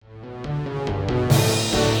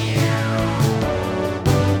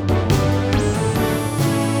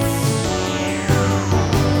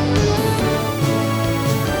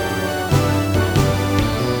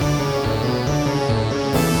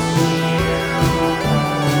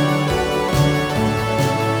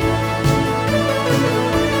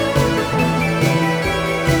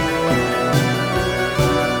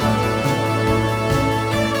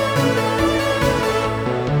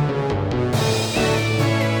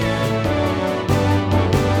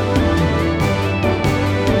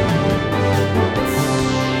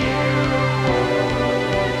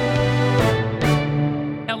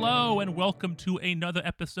welcome to another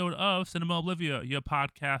episode of Cinema Oblivia, your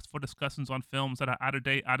podcast for discussions on films that are out of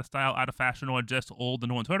date, out of style, out of fashion, or just old and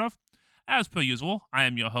no one's heard of. As per usual, I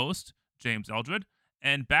am your host, James Eldred,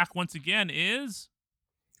 and back once again is...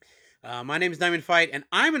 My name is Diamond Fight, and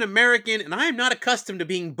I'm an American, and I am not accustomed to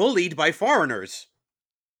being bullied by foreigners.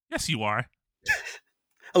 Yes, you are.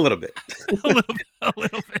 A little bit. a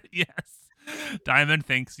little bit, yes. Diamond,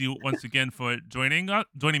 thanks you once again for joining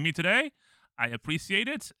me today. I appreciate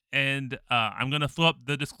it, and I'm going to throw up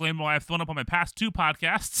the disclaimer I've thrown up on my past two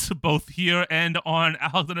podcasts, both here and on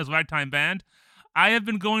Alexander's Ragtime Band. I have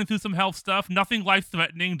been going through some health stuff, nothing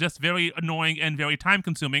life-threatening, just very annoying and very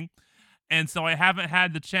time-consuming, and so I haven't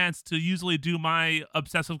had the chance to usually do my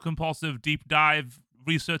obsessive-compulsive deep dive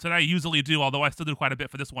research that I usually do, although I still do quite a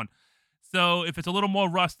bit for this one. So if it's a little more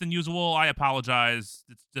rust than usual, I apologize.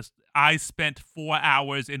 It's just I spent 4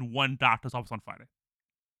 hours in one doctor's office on Friday.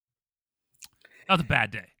 That was a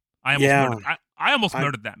bad day. I almost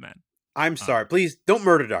murdered that man. I'm sorry. Please don't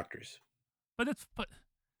murder doctors. But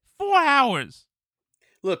 4 hours.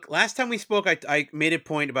 Look, last time we spoke, I made a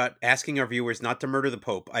point about asking our viewers not to murder the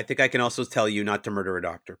Pope. I think I can also tell you not to murder a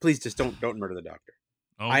doctor. Please just don't murder the doctor.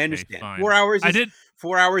 Okay, I understand. Fine. 4 hours.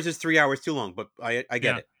 4 hours is 3 hours too long, but I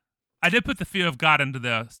get it. I did put the fear of God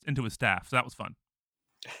into his staff, so that was fun.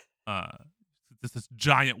 This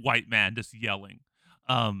giant white man just yelling.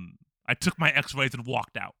 I took my X-rays and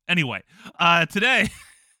walked out. Anyway, today,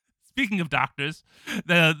 speaking of doctors,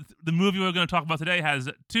 the movie we're going to talk about today has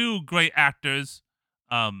two great actors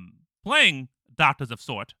playing doctors of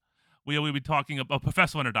sort. We will be talking about a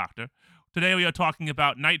professor and a doctor. Today we are talking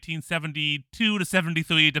about 1972 to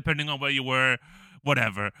 73, depending on where you were,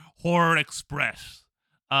 whatever, Horror Express.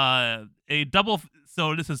 So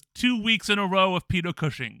this is 2 weeks in a row of Peter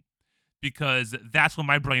Cushing, because that's where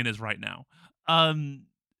my brain is right now.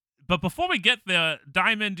 But before we get there,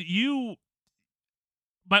 Diamond,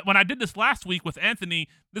 when I did this last week with Anthony,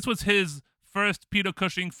 this was his first Peter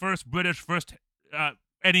Cushing, first British, first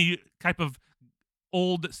any type of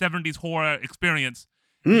old 70s horror experience.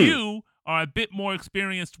 You are a bit more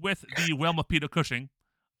experienced with the realm of Peter Cushing.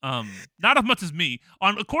 Not as much as me.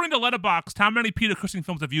 According to Letterboxd, how many Peter Cushing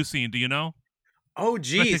films have you seen? Do you know? Oh,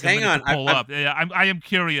 geez, hang on. I am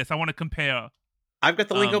curious. I want to compare. I've got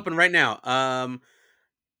the link open right now.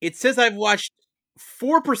 It says I've watched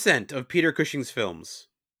 4% of Peter Cushing's films.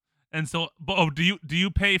 And so, do you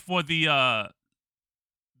pay for the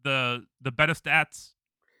better stats?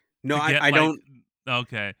 No, I don't.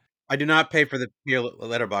 Okay. I do not pay for the Peter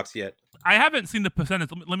Letterboxd yet. I haven't seen the percentage.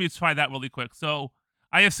 Let me try that really quick. So,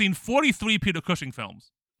 I have seen 43 Peter Cushing films.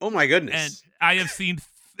 Oh my goodness! And I have seen,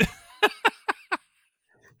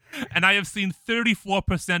 and I have seen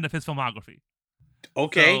 34% of his filmography.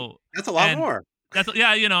 Okay, so, that's a lot more. That's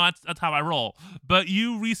how I roll. But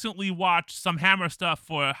you recently watched some Hammer stuff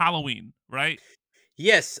for Halloween, right?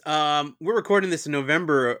 Yes. We're recording this in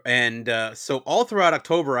November, and so all throughout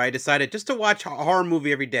October, I decided just to watch a horror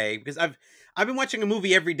movie every day, because I've been watching a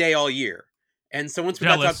movie every day all year. And so once we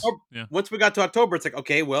got to October, it's like,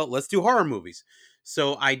 okay, well, let's do horror movies.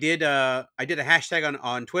 So I did a hashtag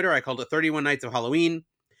on Twitter. I called it 31 Nights of Halloween,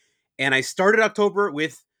 and I started October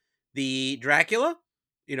with the Dracula.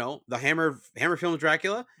 The Hammer Films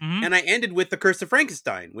Dracula, and I ended with The Curse of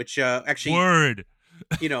Frankenstein, which actually... Word!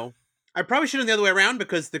 I probably should have the other way around,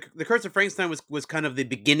 because the Curse of Frankenstein was kind of the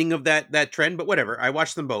beginning of that trend, but whatever. I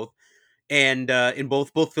watched them both, and in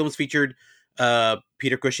both films featured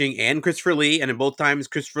Peter Cushing and Christopher Lee, and in both times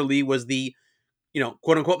Christopher Lee was the,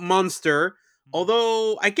 quote-unquote monster,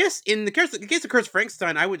 although I guess in the case of Curse of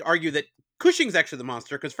Frankenstein, I would argue that Cushing's actually the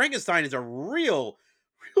monster, because Frankenstein is a real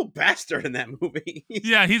bastard in that movie.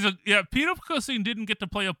 Peter Cushing didn't get to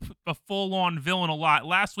play a full-on villain a lot.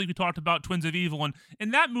 Last week we talked about Twins of Evil, and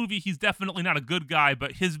in that movie he's definitely not a good guy,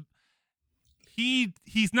 but he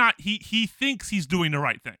thinks he's doing the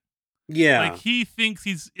right thing. Yeah. Like, he thinks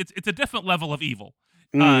it's a different level of evil.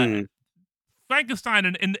 Frankenstein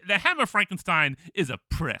and the Hammer Frankenstein is a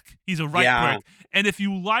prick. He's a prick. And if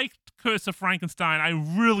you liked Curse of Frankenstein, I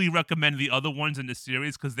really recommend the other ones in the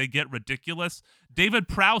series, because they get ridiculous. David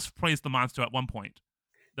Prowse plays the monster at one point.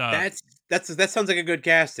 That sounds like a good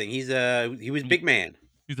casting. He was a big man.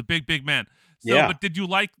 He's a big man. So, but did you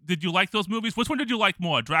like those movies? Which one did you like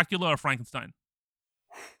more, Dracula or Frankenstein?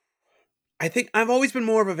 I think I've always been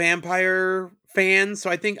more of a vampire fan, so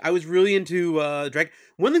I think I was really into Dracula.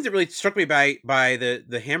 One thing that really struck me by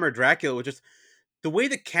the Hammer Dracula was just the way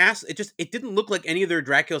the cast, it didn't look like any of their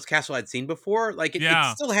Dracula's castle I'd seen before. Like it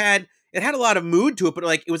still had a lot of mood to it, but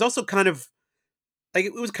like it was also kind of like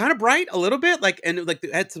it was kind of bright a little bit, like, and like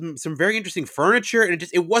it had some very interesting furniture, and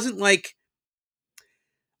it wasn't like,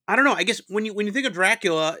 I don't know. I guess when you think of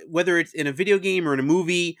Dracula, whether it's in a video game or in a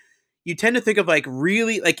movie, you tend to think of like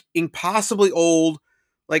really like impossibly old,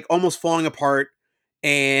 like almost falling apart,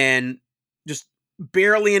 and just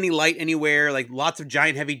barely any light anywhere. Like lots of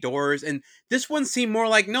giant heavy doors. And this one seemed more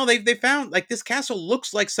like no, they found like this castle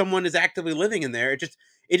looks like someone is actively living in there. It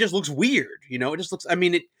just looks weird. You know, it just looks. I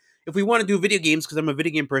mean, it. If we want to do video games, because I'm a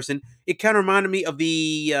video game person, it kind of reminded me of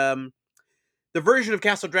the version of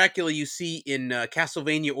Castle Dracula you see in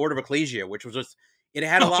Castlevania Order of Ecclesia, which was just it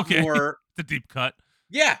had a Oh, lot okay. more. The deep cut.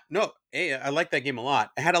 Yeah, no, hey, I like that game a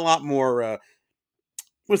lot. It had a lot more. What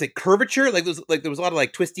was it? Curvature? There was a lot of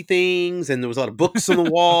like twisty things, and there was a lot of books on the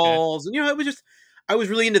Okay. walls, and it was just I was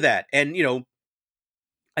really into that. And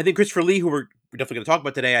I think Christopher Lee, who we're definitely going to talk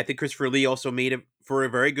about today, I think Christopher Lee also made it for a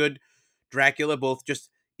very good Dracula, both just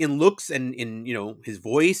in looks and in his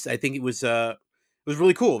voice. I think it was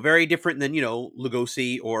really cool, very different than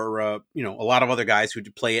Lugosi or a lot of other guys who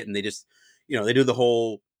play it and they just they do the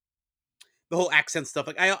whole accent stuff.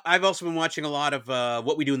 Like I've also been watching a lot of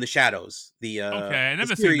What We Do in the Shadows, Okay, I the never seen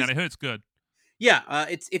that. series. I heard it's good. Yeah,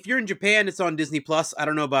 it's if you're in Japan, it's on Disney Plus. I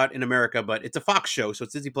don't know about in America, but it's a Fox show, so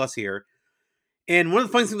it's Disney Plus here. And one of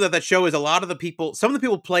the funny things about that show is some of the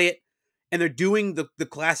people play it, and they're doing the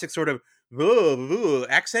classic sort of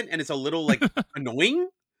accent, and it's a little like annoying.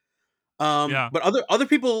 Yeah. But other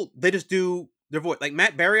people they just do their voice, like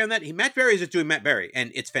Matt Berry on that. Matt Berry is just doing Matt Berry,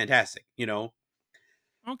 and it's fantastic.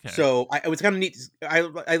 Okay. So it was kind of neat. I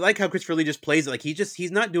like how Christopher Lee just plays it. Like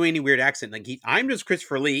he's not doing any weird accent. Like I'm just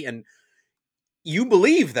Christopher Lee, and you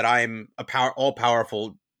believe that I'm a all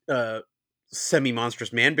powerful semi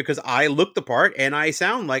monstrous man because I look the part and I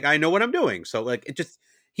sound like I know what I'm doing. So like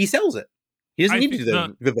he sells it. He doesn't I need to think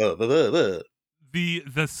do the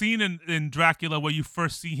the scene in Dracula where you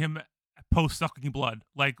first see him post sucking blood,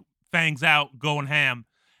 like fangs out, going ham,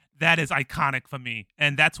 that is iconic for me,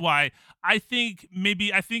 and that's why I think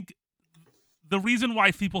the reason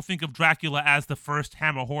why people think of Dracula as the first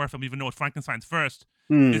Hammer horror film, even though it's Frankenstein's first,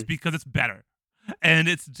 is Hmm. because it's better, and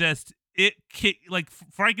it's just like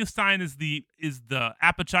Frankenstein is the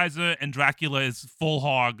appetizer, and Dracula is full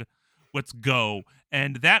hog. Let's go,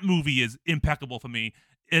 and that movie is impeccable for me.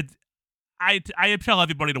 It I tell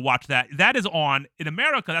everybody to watch that. That is on in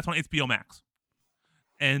America. That's on HBO Max,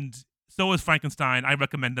 and so is Frankenstein. I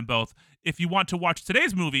recommend them both. If you want to watch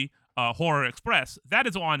today's movie, Horror Express, that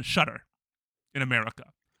is on Shutter in America.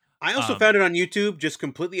 I also Um, found it on YouTube, just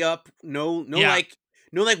completely up. yeah,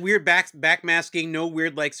 No like weird backmasking, no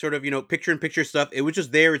weird like sort of picture in picture stuff. It was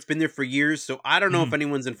just there. It's been there for years. So I don't know if mhm.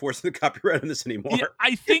 anyone's enforcing the copyright on this Yeah. anymore.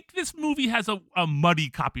 I think this movie has a muddy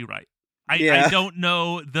copyright. I Yeah. don't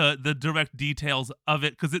know the direct details of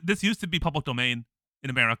it because this used to be public domain in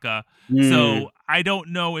America. Hmm. So I don't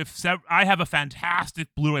know if I have a fantastic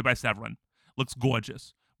Blu-ray by Severin. Looks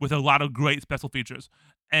gorgeous with a lot of great special features.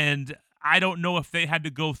 And I don't know if they had to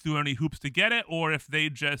go through any hoops to get it or if they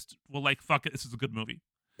just were like, fuck it, this is a good movie.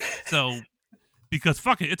 So because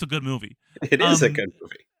fuck it, it's a good movie. It is a Um, good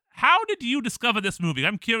movie. how did you discover this movie?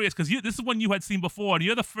 I'm curious because this is one you had seen before, and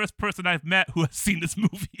you're the first person I've met who has seen this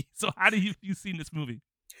movie. So how do you seen this movie?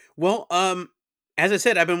 Well, as I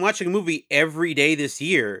said, I've been watching a movie every day this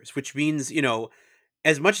year, which means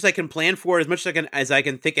as much as I can plan for it, as much as I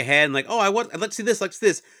can think ahead and like, oh, let's see this, let's see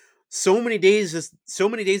this. So many days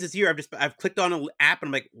this year, I've clicked on an app and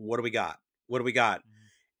I'm like, what do we got? What do we got?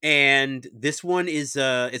 And this one is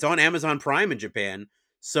it's on Amazon Prime in Japan.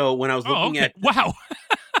 So when I was Oh, looking okay. at Wow.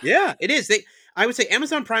 yeah, it is. I would say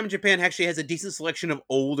Amazon Prime in Japan actually has a decent selection of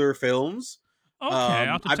older films. Okay, I'll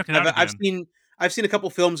have to I've check it I've out I've again. seen I've seen a couple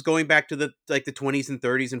films going back to the 20s and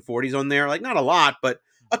 30s and 40s on there. Like not a lot, but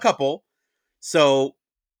a couple. So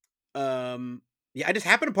yeah, I just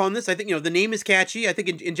happened upon this. I think the name is catchy. I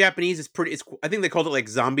think in Japanese it's pretty. I think they called it like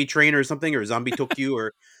Zombie Train or something or Zombie Tokyo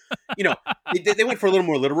or you know they went for a little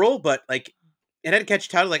more literal, but like it had a catchy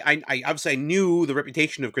title. Like I obviously I knew the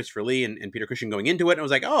reputation of Christopher Lee and Peter Cushing going into it, and I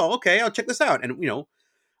was like, oh okay, I'll check this out. And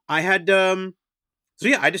I had so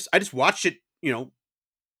yeah, I just watched it.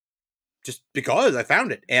 Just because I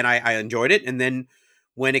found it and I enjoyed it. And then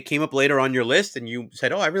when it came up later on your list and you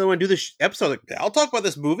said, "Oh, I really want to do this episode," like, I'll talk about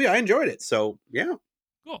this movie. I enjoyed it. So yeah.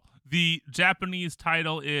 Cool. The Japanese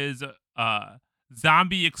title is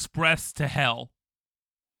Zombie Express to Hell.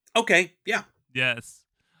 Okay. Yeah. Yes.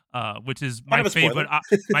 Which is Kind my of a spoiler.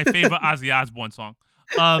 favorite my favorite Ozzy Osbourne song.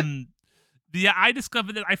 Um yeah, I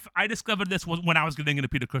discovered this when I was getting into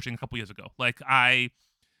Peter Cushing a couple years ago. Like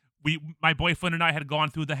my boyfriend and I had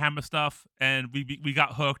gone through the Hammer stuff and we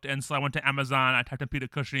got hooked, and so I went to Amazon, I typed in Peter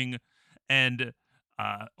Cushing and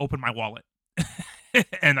opened my wallet.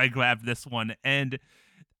 And I grabbed this one, and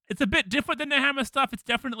It's a bit different than the Hammer stuff. It's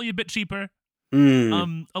definitely a bit cheaper.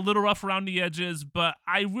 Mm. A little rough around the edges, but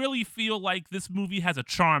I really feel like this movie has a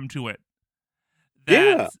charm to it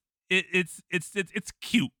that Yeah. it's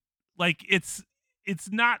cute. Like it's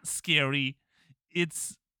not scary.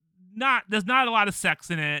 It's not there's not a lot of sex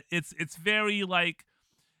in it. It's very like,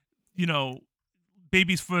 you know,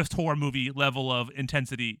 baby's first horror movie level of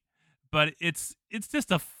intensity, but it's just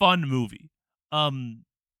a fun movie. Um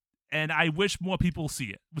and I wish more people see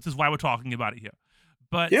it, which is why we're talking about it here.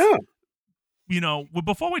 But Yeah.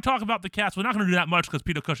 before we talk about the cast, we're not going to do that much because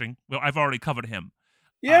Peter Cushing. Well, I've already covered him.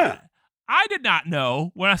 Uh, Yeah. I did not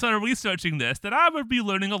know when I started researching this that I would be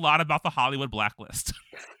learning a lot about the Hollywood blacklist.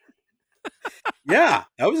 Yeah.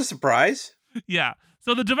 That was a surprise. Yeah.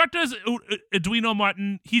 So the director is Eduino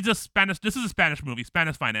Martin. He's a Spanish. This is a Spanish movie,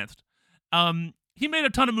 Spanish financed. He made a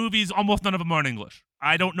ton of movies. Almost none of them are in English.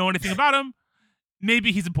 I don't know anything about him.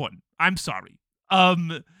 Maybe he's important. I'm sorry.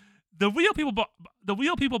 The real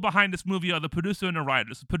people behind this movie are the producer and the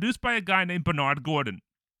writers. It's produced by a guy named Bernard Gordon,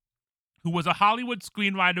 who was a Hollywood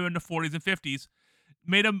screenwriter in the 40s and 50s.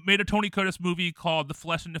 Made a Tony Curtis movie called The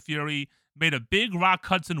Flesh and the Fury. Made a big Rock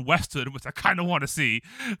Hudson Western, which I kind of want to see,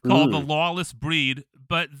 called The Lawless Breed.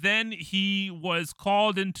 But then he was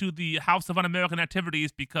called into the House of Un-American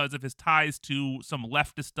Activities because of his ties to some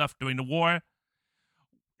leftist stuff during the war.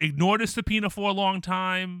 Ignored his subpoena for a long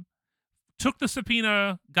time. Took the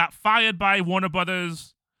subpoena, got fired by Warner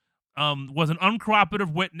Brothers, was an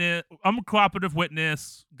uncooperative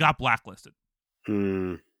witness, got blacklisted.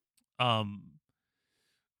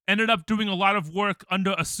 Ended up doing a lot of work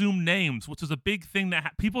under assumed names, which is a big thing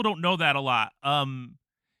that people don't know that a lot.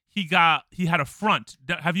 He had a front.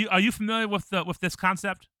 Are you familiar with this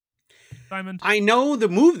concept, Diamond? I know the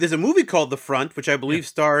movie. There's a movie called The Front, which I believe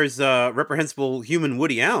stars reprehensible human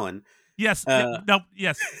Woody Allen. Yes.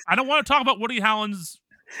 Yes. I don't want to talk about Woody Allen's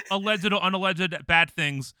alleged or unalleged bad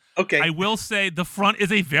things. Okay. I will say The Front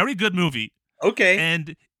is a very good movie. Okay.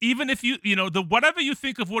 And even if whatever you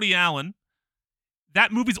think of Woody Allen,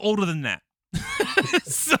 that movie's older than that.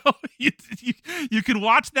 So you can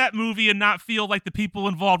watch that movie and not feel like the people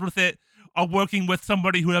involved with it are working with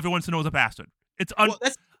somebody who everyone knows is a bastard.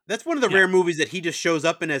 That's one of the rare movies that he just shows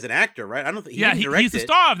up in as an actor, right? I don't think he's the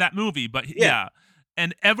star of that movie, but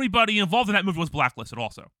and everybody involved in that movie was blacklisted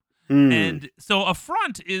also. And so a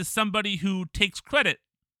front is somebody who takes credit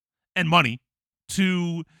and money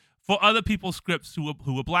for other people's scripts who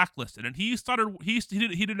were blacklisted. And he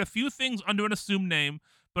did a few things under an assumed name,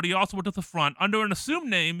 but he also went to the front. Under an assumed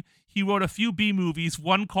name, he wrote a few B movies,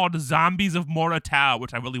 one called Zombies of Moratau,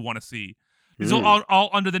 which I really want to see. These are all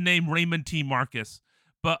under the name Raymond T. Marcus.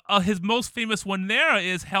 But his most famous one there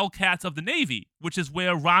is Hellcats of the Navy, which is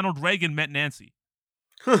where Ronald Reagan met Nancy.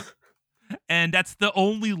 And that's the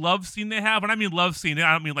only love scene they have. And I mean love scene,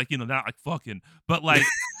 I don't mean like, not like fucking, but like...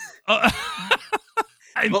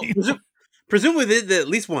 presumably they did at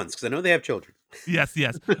least once, because I know they have children. Yes.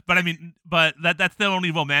 But I mean, that's their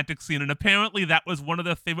only romantic scene. And apparently that was one of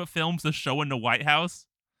their favorite films to show in the White House.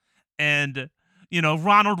 And,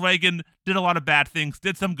 Ronald Reagan did a lot of bad things,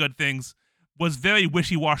 did some good things, was very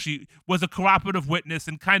wishy-washy, was a cooperative witness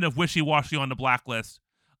and kind of wishy-washy on the blacklist.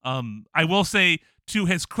 I will say, to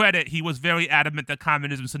his credit, he was very adamant that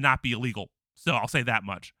communism should not be illegal. So I'll say that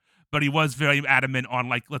much. But he was very adamant on,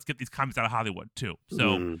 like, let's get these commies out of Hollywood, too.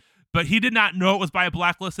 So, but he did not know it was by a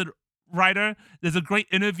blacklisted writer. There's a great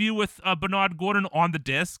interview with Bernard Gordon on the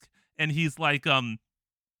disc, and he's like, in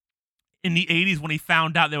the 80s when he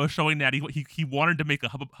found out they were showing that, he wanted to make a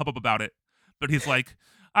hubbub about it. But he's like,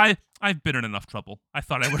 I've been in enough trouble. I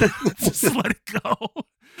thought I would just let it go.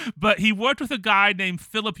 But he worked with a guy named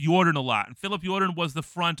Philip Jordan a lot. And Philip Jordan was the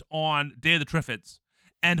front on Day of the Triffids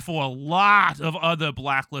and for a lot of other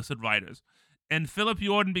blacklisted writers. And Philip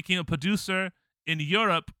Jordan became a producer in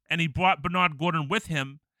Europe, and he brought Bernard Gordon with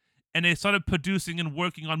him, and they started producing and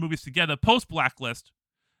working on movies together post-Blacklist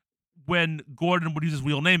when Gordon would use his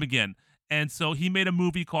real name again. And so he made a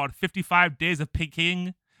movie called 55 Days of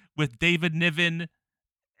Peking with David Niven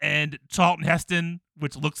and Charlton Heston,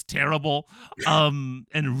 which looks terrible and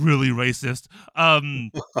really racist.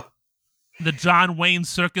 The John Wayne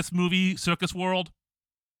circus movie, Circus World.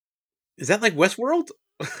 Is that like Westworld?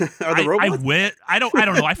 Are the robots? I don't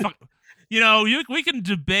know. We can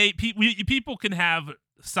debate. People can have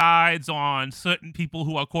sides on certain people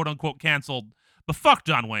who are quote unquote canceled, but fuck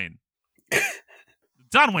John Wayne.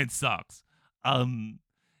 John Wayne sucks.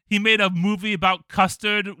 He made a movie about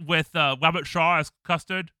custard with Robert Shaw as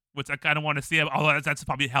custard, which I kind of want to see. Although that's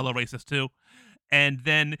probably hella racist too. And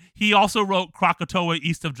then he also wrote Krakatoa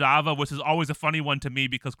East of Java, which is always a funny one to me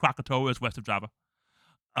because Krakatoa is west of Java.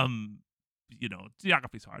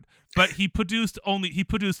 geography's hard. But he produced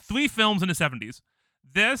 3 films in the 70s.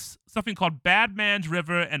 This, something called Bad Man's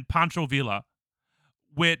River and Pancho Villa,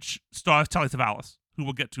 which stars Telly Savalas, who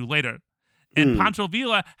we'll get to later. And Pancho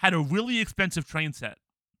Villa had a really expensive train set.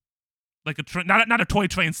 Like a train, not a toy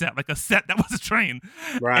train set, like a set that was a train.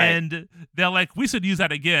 Right. And they're like, we should use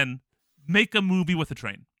that again. Make a movie with a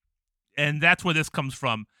train. And that's where this comes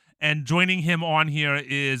from. And joining him on here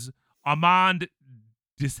is Armand.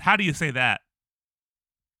 How do you say that?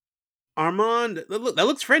 Armand. That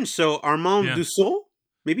looks French. So Armand Dussault,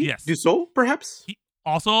 maybe? Yes. Dussault, perhaps?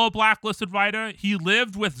 Also a blacklisted writer. He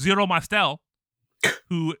lived with Zero Mostel,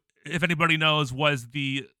 who, if anybody knows, was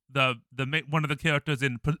the one of the characters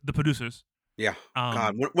in The Producers. Yeah.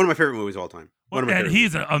 God, one of my favorite movies of all time.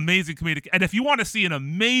 He's an amazing comedic. And if you want to see an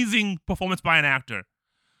amazing performance by an actor,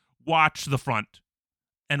 watch The Front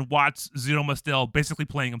and watch Zero Mostel basically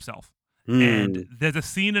playing himself. And there's a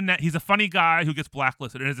scene in that. He's a funny guy who gets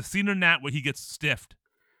blacklisted. And there's a scene in that where he gets stiffed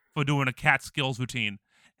for doing a cat skills routine.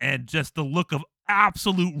 And just the look of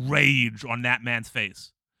absolute rage on that man's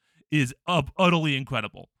face is utterly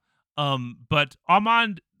incredible. But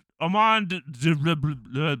Armand and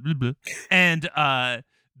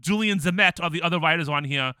Julian Zemet are the other writers on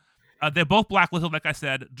here. They're both blacklisted, like I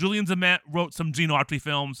said. Julian Zemet wrote some Gene Autry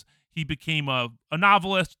films. He became a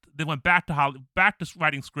novelist. They went back to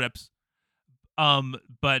writing scripts.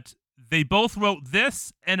 But they both wrote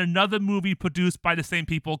this and another movie produced by the same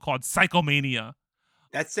people called Psychomania.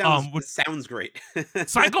 That sounds great.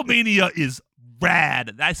 Psychomania is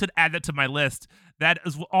rad. I should add that to my list. That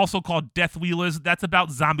is also called Death Wheelers. That's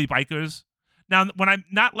about zombie bikers. Now, when I'm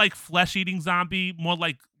not like flesh-eating zombie, more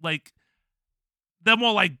like they're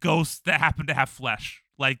more like ghosts that happen to have flesh.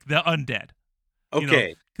 Like they're undead.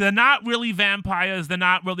 Okay. They're not really vampires. They're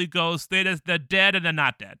not really ghosts. They're dead and they're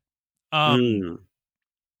not dead. And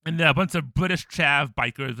they're a bunch of British chav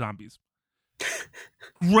biker zombies.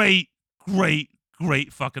 Great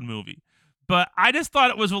fucking movie. But I just thought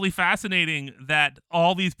it was really fascinating that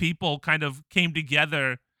all these people kind of came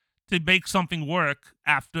together to make something work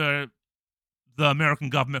after the American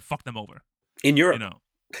government fucked them over. In Europe.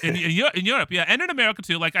 In Europe, yeah. And in America,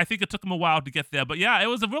 too. Like, I think it took them a while to get there. But, yeah, it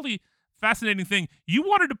was a really fascinating thing. You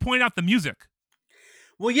wanted to point out the music.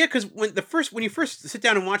 Well, yeah, because when you first sit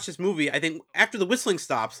down and watch this movie, I think after the whistling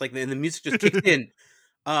stops, like, and the music just kicks in,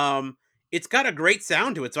 it's got a great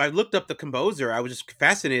sound to it. So I looked up the composer. I was just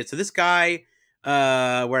fascinated. So this guy,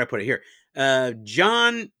 where I put it here,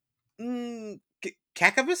 John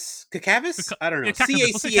Kakavas? I don't know.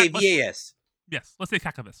 Cacavas. Yes, let's say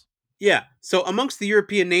Kakavas. Yeah. So amongst the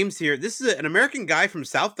European names here, this is an American guy from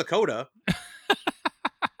South Dakota.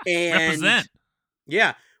 And represent.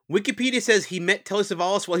 Yeah. Wikipedia says he met Telly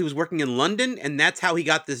Savalas while he was working in London, and that's how he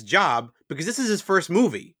got this job, because this is his first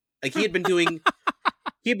movie. Like, he had been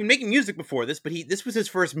making music before this, but this was his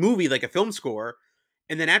first movie, like a film score.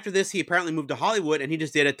 And then after this, he apparently moved to Hollywood, and he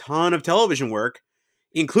just did a ton of television work,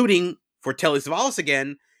 including for Telly Savalas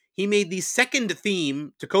again. He made the second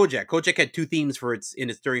theme to Kojak. Kojak had 2 themes during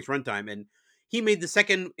its runtime, and he made the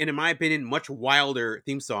second, and in my opinion, much wilder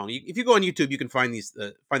theme song. If you go on YouTube, you can find this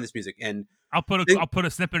music. And I'll put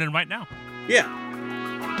a snippet in right now. Yeah.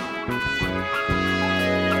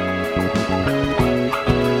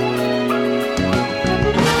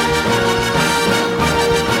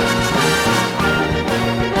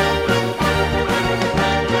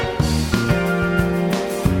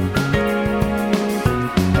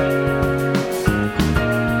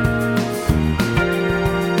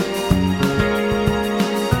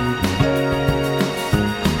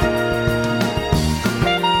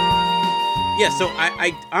 Yeah, so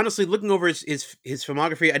I honestly, looking over his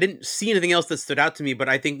filmography, I didn't see anything else that stood out to me. But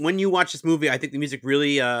I think when you watch this movie, I think the music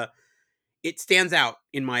really it stands out,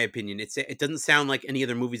 in my opinion. It doesn't sound like any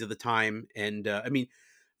other movies of the time. And I mean,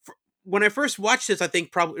 when I first watched this, I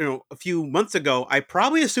think probably a few months ago, I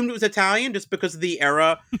probably assumed it was Italian just because of the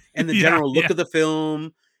era and the general look of the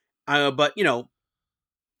film. But not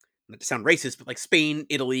to sound racist, but like Spain,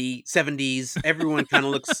 Italy, 70s, everyone kind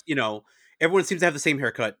of looks, everyone seems to have the same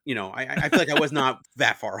haircut. I feel like I was not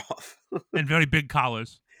that far off. And very big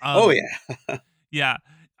collars. Oh, yeah. Yeah.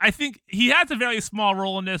 I think he has a very small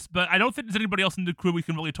role in this, but I don't think there's anybody else in the crew we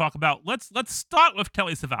can really talk about. Let's start with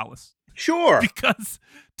Telly Savalas. Sure. Because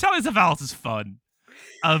Telly Savalas is fun.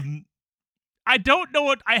 I don't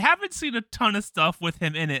know I haven't seen a ton of stuff with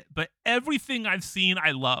him in it, but everything I've seen, I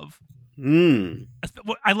love.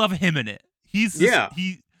 I love him in it.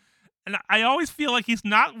 And I always feel like he's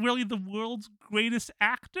not really the world's greatest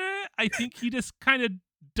actor. I think he just kind of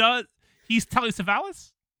does. He's Telly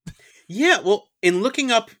Savalas. Yeah, well, in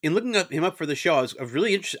looking up him up for the show, I was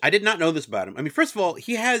really interested. I did not know this about him. I mean, first of all,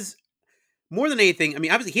 he has more than anything. I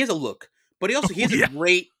mean, obviously he has a look, but he Oh, has yeah.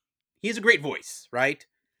 a great voice, right?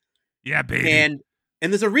 Yeah, baby. And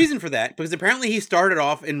there's a reason for that because apparently he started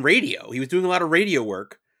off in radio. He was doing a lot of radio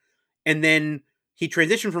work, and then he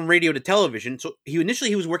transitioned from radio to television. So he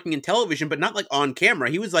was working in television, but not like on camera.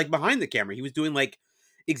 He was like behind the camera. He was doing like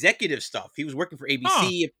executive stuff. He was working for Huh.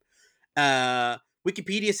 ABC.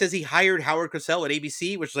 Wikipedia says he hired Howard Cosell at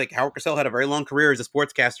ABC, which is like Howard Cosell had a very long career as a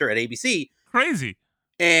sportscaster at ABC. Crazy.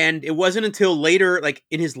 And it wasn't until later, like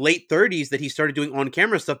in his late 30s, that he started doing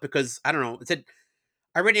on-camera stuff because, I don't know, it said,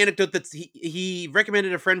 I read an anecdote that he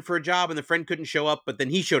recommended a friend for a job and the friend couldn't show up, but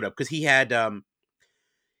then he showed up because he had,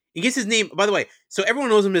 he gets his name, by the way, so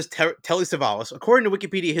everyone knows him as Telly Savalas. According to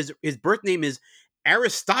Wikipedia, his birth name is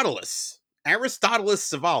Aristoteles. Aristoteles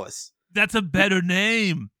Savalas. That's a better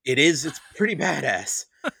name. It is. It's pretty badass.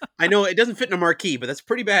 I know it doesn't fit in a marquee, but that's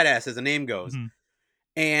pretty badass as the name goes. Mm-hmm.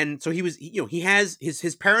 And so he has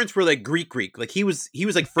his parents were like Greek, like he was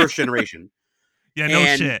like first generation. Yeah, no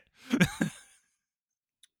shit.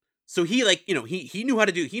 So he like, he knew how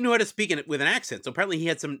to speak in it with an accent. So apparently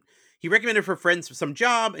he recommended for friends for some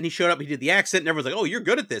job and he showed up, he did the accent and everyone's like, oh, you're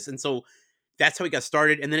good at this. And so that's how he got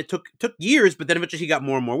started. And then it took years, but then eventually he got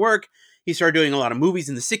more and more work. He started doing a lot of movies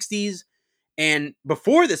in the 60s. And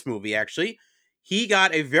before this movie, actually, he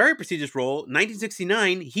got a very prestigious role.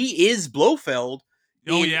 1969, he is Blofeld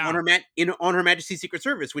on Her Majesty's Secret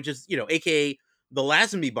Service, which is, aka the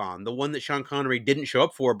Lazenby Bond, the one that Sean Connery didn't show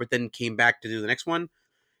up for, but then came back to do the next one.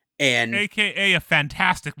 And AKA a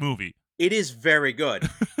fantastic movie. It is very good.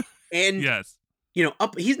 And yes.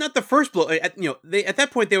 He's not the first at that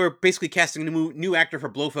point they were basically casting a new actor for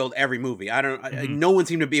Blofeld every movie. No one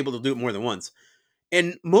seemed to be able to do it more than once.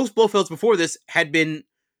 And most Blofelds before this had been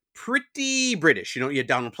pretty British. You had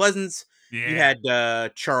Donald Pleasance. Yeah. You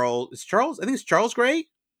had Charles. I think it's Charles Gray.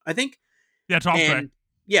 I think. Yeah, Charles Gray.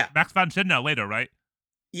 Yeah, Max von Sydow later, right?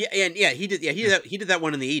 Yeah, and he did. Yeah, he did that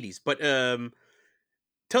one in the 80s. But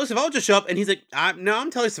Telly Savalas just show up and he's like, "No,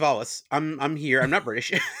 I'm Telly Savalas. I'm here. I'm not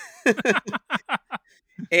British."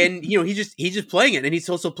 And he's just playing it, and he's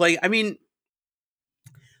also playing. I mean,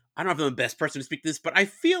 I don't know if I'm the best person to speak to this, but I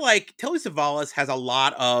feel like Telly Savalas has a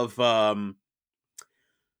lot of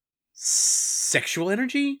sexual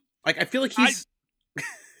energy. Like I feel like he's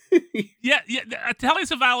yeah. Telly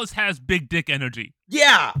Savalas has big dick energy.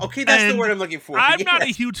 Yeah, okay, that's the word I'm looking for. I'm not a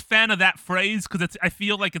huge fan of that phrase because I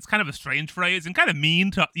feel like it's kind of a strange phrase and kind of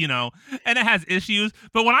mean to and it has issues.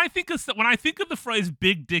 But when I think of the phrase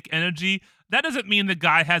 "big dick energy," that doesn't mean the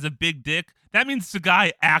guy has a big dick. That means the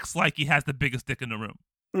guy acts like he has the biggest dick in the room,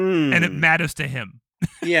 and it matters to him.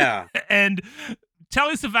 Yeah, and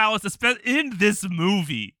Telly Savalas, especially in this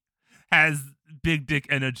movie, has big dick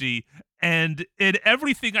energy. And in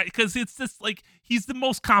everything, because it's just like he's the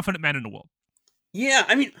most confident man in the world. Yeah,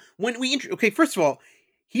 I mean, when first of all,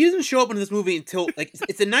 he doesn't show up in this movie until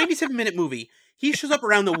it's a 97-minute movie. He shows up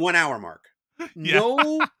around the 1 hour mark. Yeah.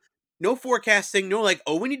 No forecasting. No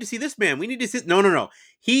we need to see this man. We need to see. No.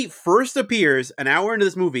 He first appears an hour into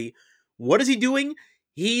this movie. What is he doing?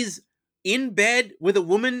 He's in bed with a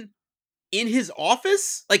woman in his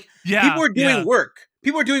office. People are doing work.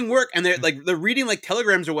 People are doing work, and they're reading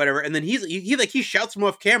telegrams or whatever. And then he shouts from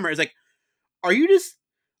off camera. It's like, are you just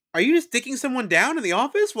sticking someone down in the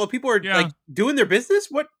office while people are doing their business?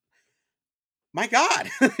 What? My God.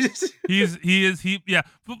 He is.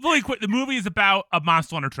 But really quick, the movie is about a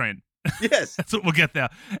monster on a train. Yes. That's what we'll get there.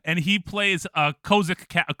 And he plays a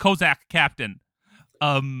Cossack captain.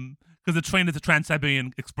 Because the train is a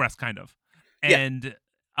Trans-Siberian Express kind of. And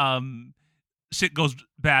shit goes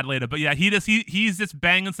bad later. But yeah, he's just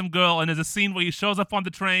banging some girl, and there's a scene where he shows up on the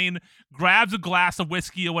train, grabs a glass of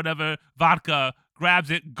whiskey or whatever, vodka, grabs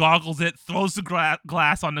it, goggles it, throws the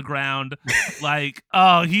glass on the ground.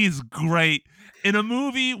 He's great. In a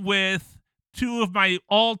movie with two of my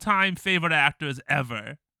all-time favorite actors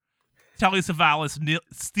ever, Telly Savalas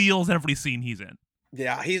steals every scene he's in.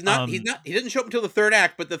 Yeah, he doesn't show up until the third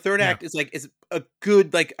act, but the third act is a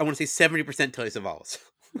good, I want to say 70% Telly Savalas.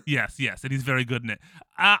 Yes, and he's very good in it.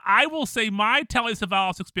 I will say my Telly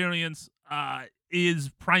Savalas experience is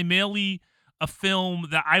primarily a film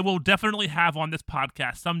that I will definitely have on this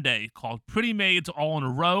podcast someday called Pretty Maids All in a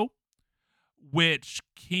Row, which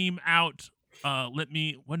came out,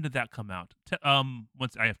 when did that come out?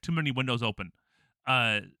 Once I have too many windows open.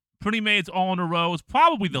 Pretty Maids All in a Row is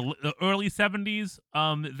probably the early 70s.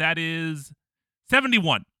 That is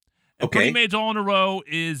 71. And okay. Pretty Maids All in a Row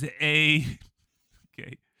is a...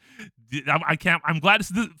 Okay. I'm glad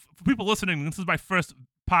for people listening. This is my first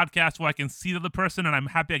podcast where I can see the other person, and I'm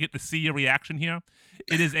happy I get to see your reaction here.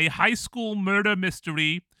 It is a high school murder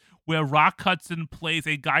mystery where Rock Hudson plays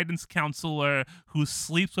a guidance counselor who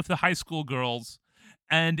sleeps with the high school girls,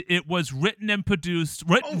 and it was written and produced.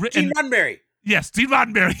 Gene Roddenberry. Yes, Gene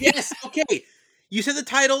Roddenberry. Yes, okay. You said the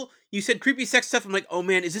title. You said creepy sex stuff. I'm like, oh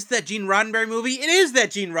man, is this that Gene Roddenberry movie? It is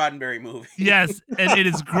that Gene Roddenberry movie. Yes, and it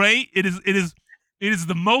is great. It is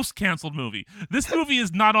the most canceled movie. This movie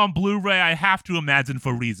is not on Blu-ray, I have to imagine,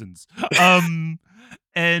 for reasons.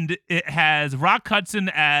 And it has Rock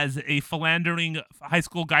Hudson as a philandering high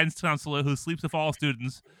school guidance counselor who sleeps with all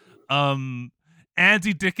students.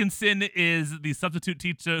 Angie Dickinson is the substitute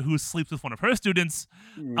teacher who sleeps with one of her students.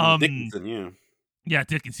 Dickinson, yeah. Yeah,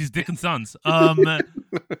 Dickens. He's Dickinson's.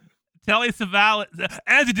 Telly Savalas.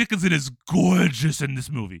 Angie Dickinson is gorgeous in this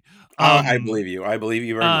movie. I believe you. I believe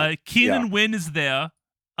you very much. Keenan Wynn is there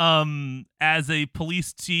as a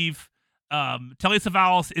police chief. Telly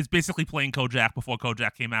Savalas is basically playing Kojak before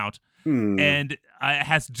Kojak came out. And it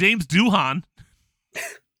has James Doohan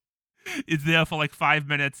is there for like 5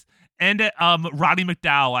 minutes. And Roddy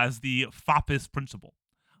McDowall as the FOPIS principal.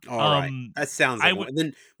 All right. That sounds like and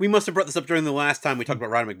then we must have brought this up during the last time we talked about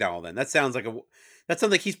Roddy McDowall then. That sounds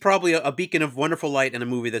like he's probably a beacon of wonderful light in a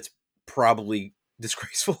movie that's probably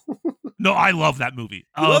disgraceful. No, I love that movie.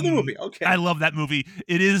 You love the movie. Okay. I love that movie.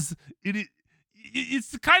 It's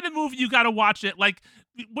the kind of movie you got to watch it. Like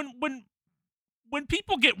when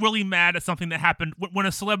people get really mad at something that happened when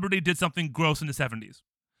a celebrity did something gross in the 70s.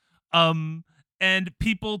 And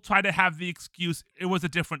people try to have the excuse it was a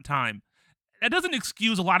different time. That doesn't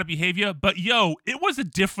excuse a lot of behavior, but it was a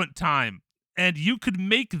different time. And you could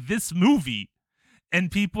make this movie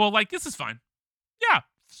and people are like, this is fine. Yeah,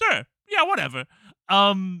 sure. Yeah, whatever.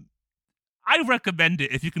 I recommend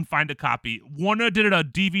it if you can find a copy. Warner did it a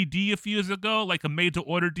DVD a few years ago, like a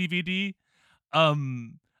made-to-order DVD.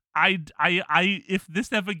 If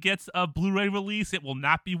this ever gets a Blu-ray release, it will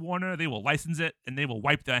not be Warner. They will license it and they will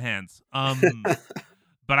wipe their hands.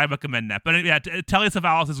 But I recommend that. But yeah, Telly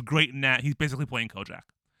Savalas is great in that. He's basically playing Kojak.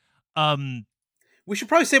 We should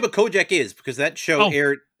probably say what Kojak is because that show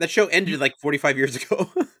aired. That show ended like 45 years ago.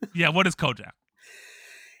 Yeah, what is Kojak?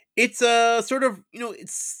 It's a sort of,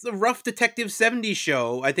 it's a rough detective 70s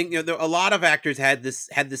show. I think a lot of actors had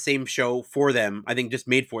the same show for them. I think just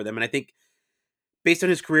made for them, and I think based on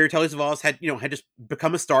his career, Telly Savalas had just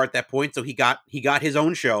become a star at that point, so he got his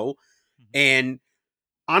own show. And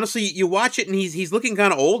honestly, you watch it and he's looking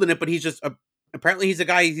kind of old in it, but he's just apparently he's a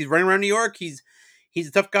guy. He's running around New York. He's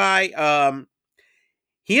a tough guy.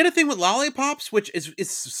 He had a thing with lollipops, which is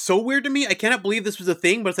so weird to me. I cannot believe this was a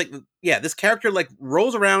thing, but it's like, yeah, this character like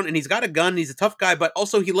rolls around and he's got a gun. And he's a tough guy, but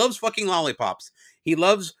also he loves fucking lollipops. He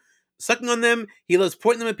loves sucking on them. He loves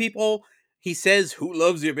pointing them at people. He says, "Who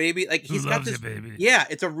loves your baby?" Like he's got this. Baby? Yeah,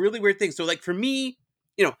 it's a really weird thing. So like for me,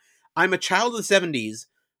 I'm a child of the 70s.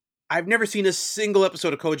 I've never seen a single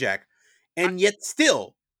episode of Kojak, and yet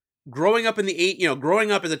still, growing up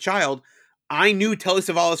growing up as a child, I knew Telly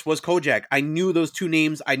Savalas was Kojak. I knew those two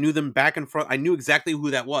names. I knew them back and front. I knew exactly who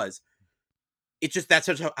that was. It's just that's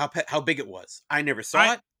how big it was. I never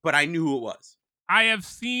saw it, but I knew who it was. I have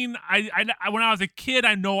seen. I when I was a kid,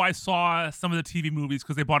 I know I saw some of the TV movies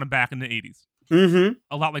because they brought him back in the 80s. Mm-hmm.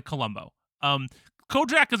 A lot like Columbo.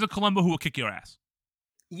 Kojak is a Columbo who will kick your ass.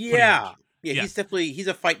 Yeah. Yeah, he's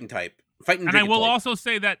a fighting type. And I will also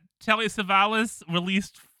say that Telly Savalas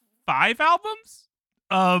released 5 albums.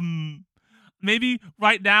 Maybe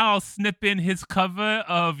right now I'll snip in his cover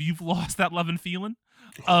of "You've Lost That Lovin' Feelin'."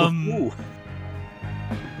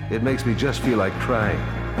 It makes me just feel like crying.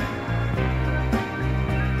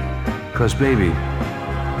 'Cause baby,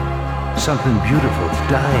 something beautiful's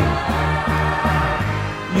dying.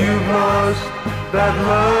 You've lost that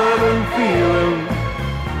lovin' feeling.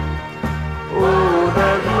 Oh,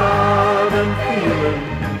 that lovin' feeling.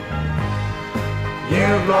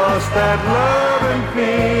 You've lost that lovin'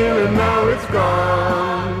 feeling. Now it's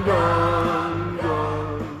gone, gone,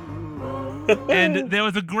 gone. And there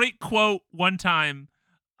was a great quote one time.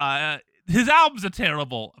 His albums are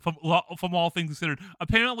terrible from all things considered.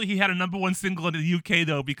 Apparently, he had a #1 single in the UK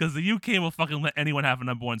though, because the UK will fucking let anyone have a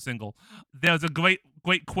 #1 single. There was a great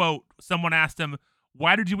quote. Someone asked him,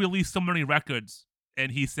 "Why did you release so many records?"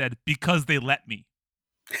 And he said, "Because they let me."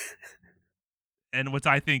 And which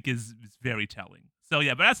I think is very telling. So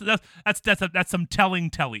yeah, but that's some telling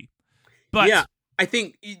Telly. But yeah, I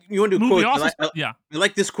think you want to do a quote. Also, I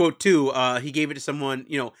like this quote too. He gave it to someone,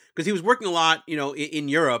 because he was working a lot, in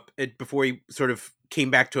Europe before he sort of came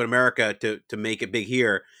back to America to make it big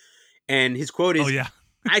here. And his quote is, "Oh yeah,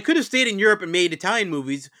 I could have stayed in Europe and made Italian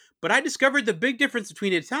movies, But I discovered the big difference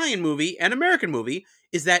between an Italian movie and American movie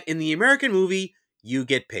is that in the American movie, you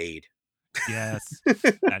get paid. Yes,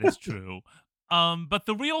 that is true. But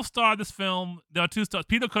the real star of this film, there are two stars.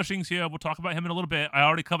 Peter Cushing's here. We'll talk about him in a little bit. I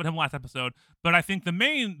already covered him last episode. But I think the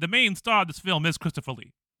main star of this film is Christopher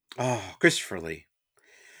Lee. Oh, Christopher Lee.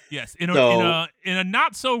 Yes, in a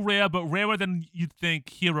not so rare but rarer than you'd think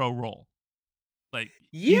hero role. Like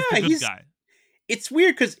he's the good guy. It's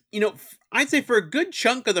weird because I'd say for a good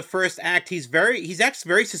chunk of the first act, he acts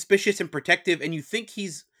very suspicious and protective, and you think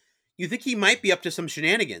he might be up to some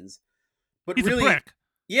shenanigans, but he's really, a prick.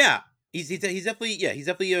 Yeah, he's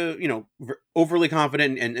definitely overly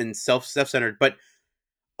confident and self-centered. But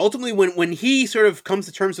ultimately, when he sort of comes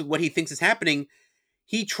to terms with what he thinks is happening,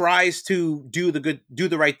 he tries to do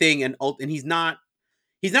the right thing, and he's not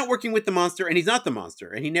working with the monster, and he's not the monster,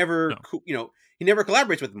 and he never he never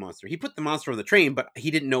collaborates with the monster. He put the monster on the train, but he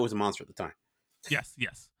didn't know it was a monster at the time. Yes,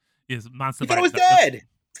 his monster. He thought it was dead.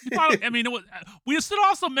 We should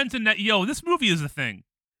also mention that this movie is a thing.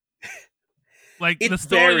 Like it's the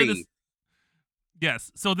story. Very...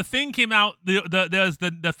 Yes, so the Thing came out. There's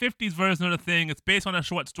the 50s version of the Thing. It's based on a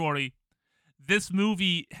short story. This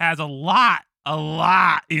movie has a lot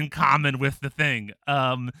in common with the Thing.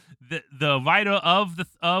 The writer of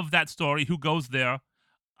that story who goes there,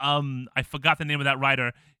 I forgot the name of that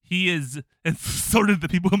writer. He is, and so did the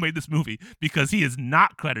people who made this movie because he is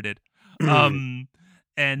not credited.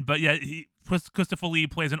 Christopher Lee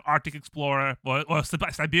plays an Arctic explorer or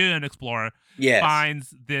Siberian explorer. Yes.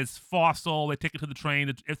 Finds this fossil. They take it to the train.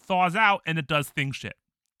 It thaws out and it does Thing shit.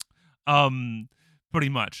 Pretty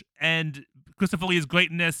much. And Christopher Lee is great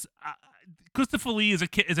in this. Christopher Lee is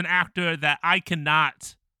an actor that I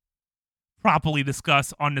cannot properly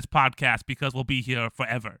discuss on this podcast because we'll be here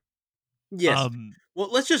forever. Yes. Well,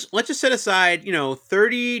 let's just set aside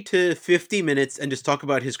 30 to 50 minutes and just talk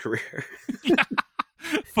about his career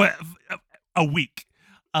for a week.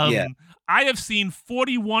 Yeah. I have seen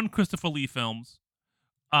 41 Christopher Lee films,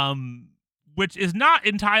 which is not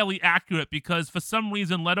entirely accurate because for some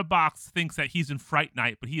reason Letterboxd thinks that he's in Fright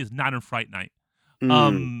Night, but he is not in Fright Night.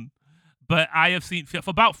 But I have seen for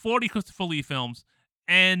about 40 Christopher Lee films,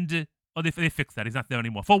 and they fixed that. He's not there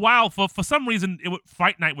anymore. For a while, for some reason,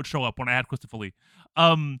 Fright Night would show up when I had Christopher Lee.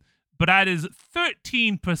 But that is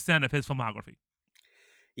 13% of his filmography.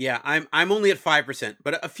 Yeah, I'm only at 5%,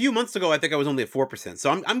 but a few months ago I think I was only at 4%.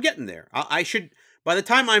 So I'm getting there. I should by the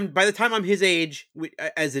time I'm his age,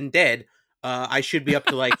 as in dead, I should be up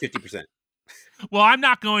to like 50%. Well, I'm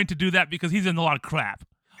not going to do that because he's in a lot of crap.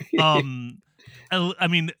 I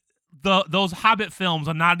mean, those Hobbit films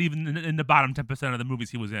are not even in the bottom 10% of the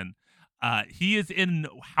movies he was in. He is in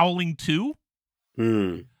Howling 2.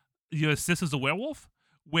 Your Sister's a Werewolf,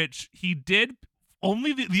 which he did.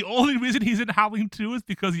 The only reason he's in Howling 2 is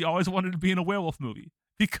because he always wanted to be in a werewolf movie.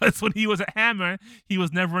 Because when he was at Hammer, he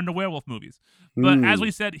was never in the werewolf movies. But as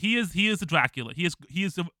we said, he is the Dracula. He is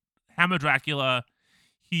the Hammer Dracula.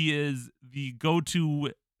 He is the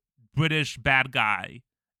go-to British bad guy.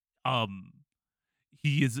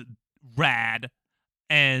 He is rad,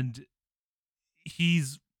 and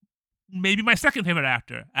he's maybe my second favorite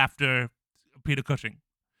actor after Peter Cushing.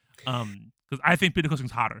 Because I think Peter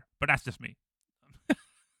Cushing's hotter, but that's just me.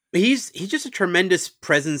 He's just a tremendous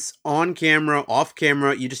presence on camera, off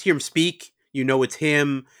camera. You just hear him speak, it's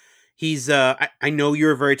him. He's I know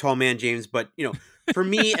you're a very tall man, James, but for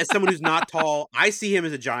me as someone who's not tall, I see him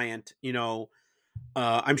as a giant.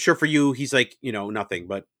 I'm sure for you he's like nothing,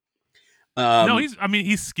 but no,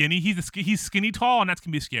 he's skinny. He's skinny tall, and that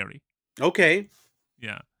can be scary. Okay.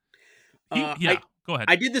 Yeah. Go ahead.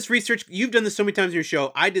 I did this research. You've done this so many times in your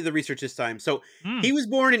show. I did the research this time. So he was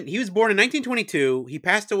born in 1922. He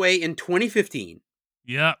passed away in 2015.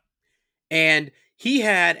 Yep. And he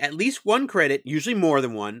had at least one credit, usually more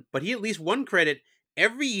than one, but he had at least one credit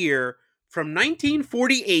every year from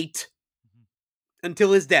 1948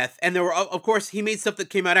 until his death. And there were, of course, he made stuff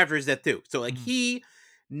that came out after his death too. So he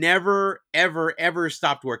never, ever, ever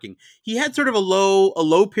stopped working. He had sort of a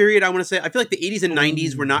low period, I want to say. I feel like the 80s and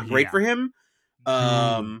 90s were not great for him.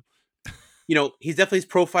 His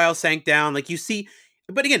profile sank down. Like you see,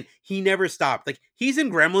 but again, he never stopped. Like he's in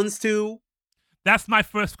Gremlins 2. That's my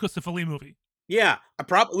first Christopher Lee movie. Yeah,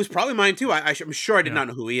 it was probably mine too. I'm sure I did not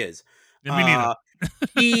know who he is. Yeah, me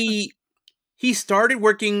neither. He started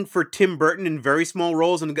working for Tim Burton in very small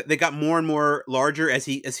roles, and they got more and more larger as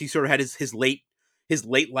he sort of had his late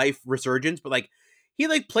life resurgence. But like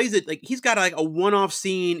he plays it like he's got like a one-off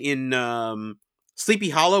scene in Sleepy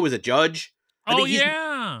Hollow as a judge.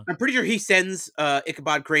 Yeah. I'm pretty sure he sends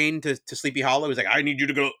Ichabod Crane to Sleepy Hollow. He's like, I need you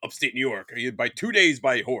to go upstate New York by 2 days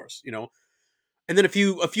by horse, And then a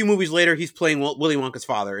few movies later, he's playing Willy Wonka's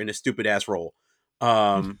father in a stupid ass role.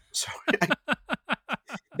 So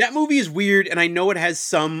that movie is weird, and I know it has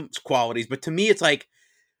some qualities, but to me, it's like,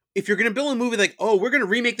 if you're going to build a movie like, oh, we're going to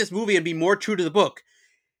remake this movie and be more true to the book.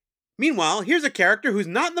 Meanwhile, here's a character who's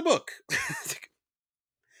not in the book.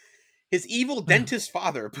 His evil dentist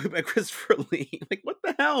father, played by Christopher Lee. Like, what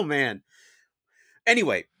the hell, man?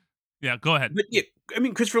 Anyway. Yeah, go ahead. But yeah, I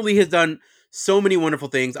mean, Christopher Lee has done so many wonderful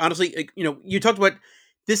things. Honestly, you talked about,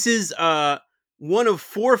 this is one of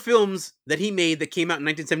 4 films that he made that came out in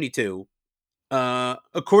 1972.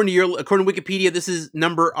 According to Wikipedia, this is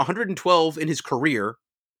number 112 in his career.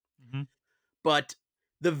 Mm-hmm. But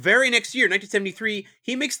the very next year, 1973,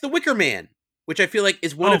 he makes The Wicker Man, which I feel like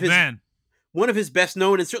is one of his best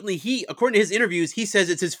known, and certainly according to his interviews, he says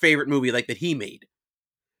it's his favorite movie like that he made.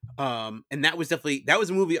 And that was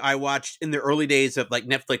a movie I watched in the early days of like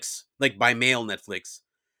Netflix, like by mail Netflix.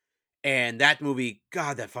 And that movie,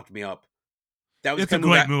 God, that fucked me up. It's a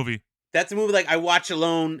great movie. That's a movie like I watched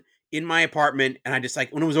alone in my apartment, and I just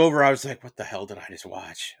like, when it was over, I was like, what the hell did I just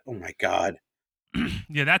watch? Oh my God.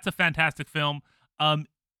 Yeah, that's a fantastic film.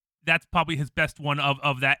 That's probably his best one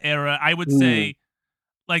of that era. I would say,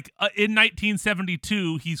 like, in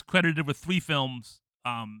 1972, he's credited with 3 films.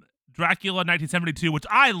 Dracula 1972, which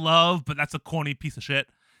I love, but that's a corny piece of shit.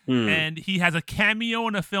 And he has a cameo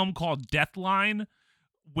in a film called Deathline,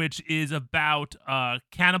 which is about a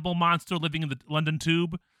cannibal monster living in the London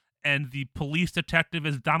Tube, and the police detective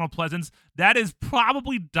is Donald Pleasence. That is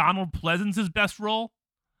probably Donald Pleasence's best role.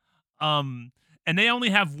 And they only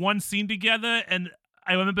have one scene together, and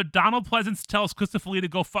I remember Donald Pleasence tells Christopher Lee to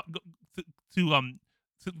go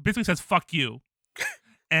basically says "fuck you,"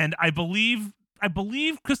 and I believe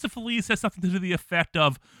Christopher Lee says something to the effect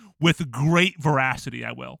of, "with great veracity,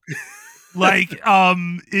 I will." Like,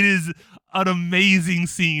 it is an amazing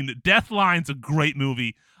scene. Deathline's a great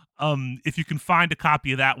movie. If you can find a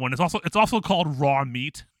copy of that one, it's also called Raw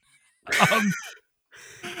Meat.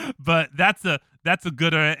 But that's a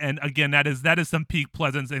gooder, and again, that is some peak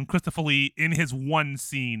Pleasance, and Christopher Lee in his one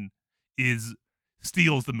scene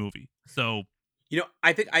steals the movie. So,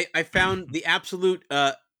 I think I found the absolute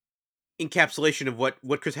encapsulation of what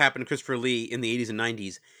happened to Christopher Lee in the 80s and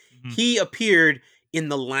 90s. Mm-hmm. He appeared in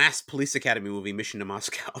the last Police Academy movie, Mission to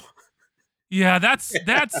Moscow. Yeah, that's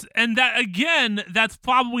and that again, that's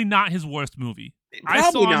probably not his worst movie.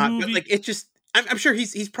 Probably not, but like, it's just, I'm sure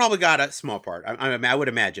he's probably got a small part. I would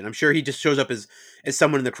imagine. I'm sure he just shows up as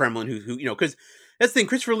someone in the Kremlin who because that's the thing.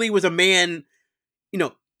 Christopher Lee was a man.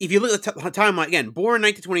 If you look at the timeline again, born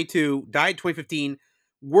 1922, died 2015,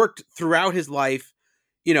 worked throughout his life.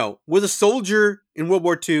 Was a soldier in World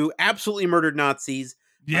War II, absolutely murdered Nazis.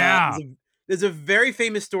 Yeah, there's a very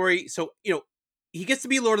famous story. So he gets to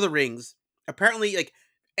be Lord of the Rings. Apparently, like,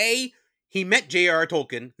 he met J.R.R.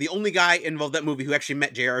 Tolkien, the only guy involved in that movie who actually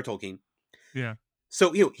met J.R.R. Tolkien. Yeah.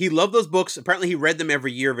 So, he loved those books. Apparently, he read them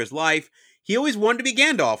every year of his life. He always wanted to be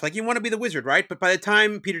Gandalf. Like, he wanted to be the wizard, right? But by the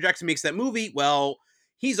time Peter Jackson makes that movie, well,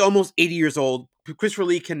 he's almost 80 years old. Christopher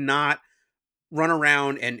Lee cannot run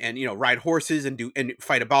around and ride horses and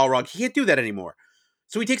fight a Balrog. He can't do that anymore.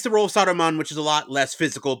 So he takes the role of Saruman, which is a lot less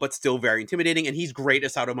physical, but still very intimidating. And he's great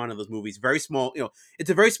as Saruman in those movies. Very small, it's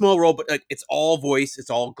a very small role, but like, it's all voice. It's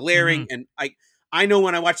all glaring. Mm-hmm. And I know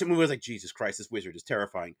when I watched that movie, I was like, Jesus Christ, this wizard is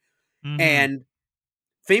terrifying. Mm-hmm. And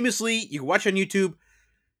famously, you can watch on YouTube,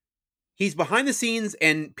 he's behind the scenes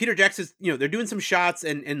and Peter Jackson's, they're doing some shots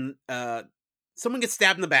and someone gets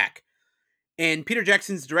stabbed in the back. And Peter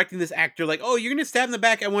Jackson's directing this actor like, oh, you're going to stab in the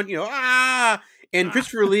back. I want, And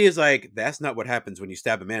Christopher Lee is like, that's not what happens when you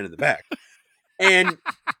stab a man in the back. And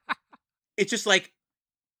it's just like,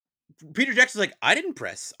 Peter Jackson's like, I didn't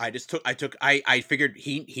press. I figured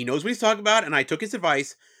he knows what he's talking about. And I took his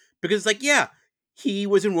advice because it's like, yeah, he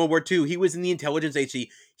was in World War II. He was in the intelligence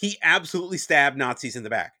agency. He absolutely stabbed Nazis in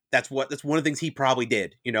the back. That's one of the things he probably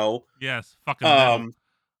did, Yes. Fucking metal.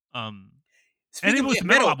 And it was a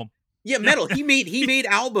metal album. Yeah, metal. He made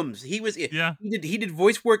albums. He did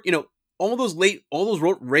voice work. All those late roles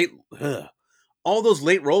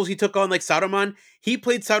he took on, like Saruman. He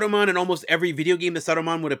played Saruman in almost every video game that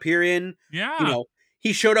Saruman would appear in. Yeah,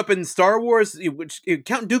 he showed up in Star Wars, which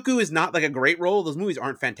Count Dooku is not like a great role. Those movies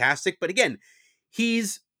aren't fantastic, but again,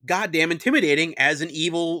 he's goddamn intimidating as an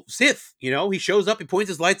evil Sith. He shows up, he points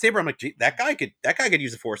his lightsaber. I'm like, gee, that guy could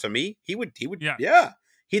use the Force on me. He would. Yeah.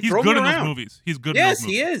 He's good in those movies. He's good. Yes, in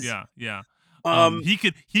those movies. He is. Yeah.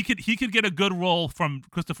 He could get a good role from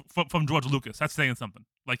from George Lucas. That's saying something.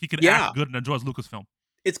 Like, he could act good in a George Lucas film.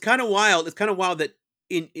 It's kind of wild. It's kind of wild that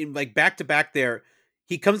in like back to back there,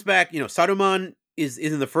 he comes back. Saruman is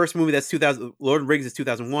in the first movie, that's 2000. Lord of the Rings is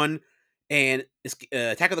 2001, and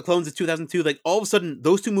Attack of the Clones is 2002. Like all of a sudden,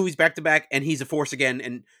 those two movies back to back, and he's a force again.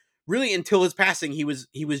 And really, until his passing, he was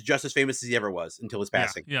just as famous as he ever was until his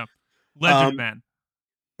passing. Yeah, legend man.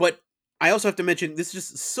 But I also have to mention this is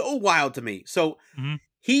just so wild to me. So Mhm.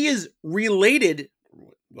 he is related.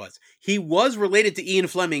 He was related to Ian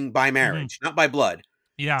Fleming by marriage, not by blood.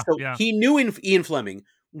 Yeah, So yeah. he knew Ian Fleming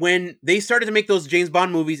when they started to make those James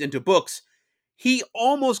Bond movies into books. He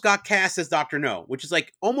almost got cast as Dr. No, which is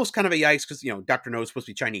like almost kind of a yikes because Dr. No is supposed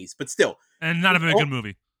to be Chinese, but still, And not a very good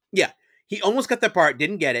movie. Yeah, he almost got that part,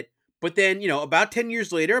 didn't get it. But then about 10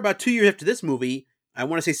 years later, about 2 years after this movie, I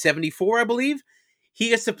want to say 74, I believe, he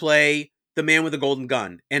gets to play the man with the golden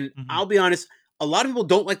gun. And I'll be honest, a lot of people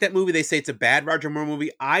don't like that movie. They say it's a bad Roger Moore movie.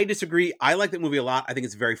 I disagree. I like that movie a lot. I think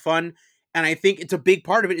it's very fun. And I think it's a big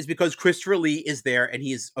part of it is because Christopher Lee is there and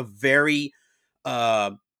he's a very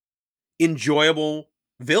enjoyable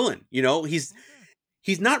villain. He's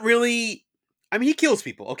not really, I mean, he kills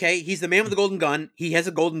people, okay? He's the man with the golden gun. He has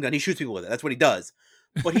a golden gun. He shoots people with it. That's what he does.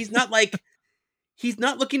 But he's not like, he's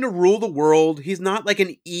not looking to rule the world. He's not like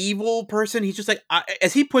an evil person. He's just like,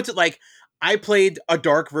 as he puts it, like, I played a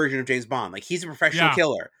dark version of James Bond. Like, he's a professional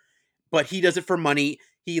killer, but he does it for money.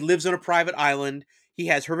 He lives on a private island. He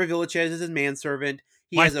has Herbert Villachez as his manservant.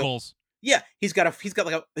 He has goals. Yeah, he's got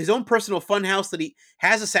like his own personal fun house that he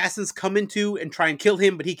has assassins come into and try and kill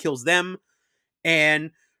him, but he kills them.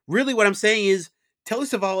 And really what I'm saying is Telly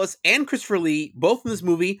Savalas and Christopher Lee, both in this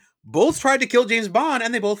movie, both tried to kill James Bond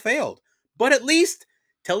and they both failed. But at least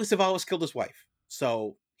Telly Savalas killed his wife.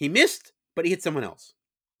 So he missed, but he hit someone else.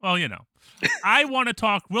 Well, I want to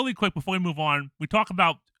talk really quick before we move on. We talk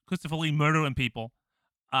about Christopher Lee murdering people.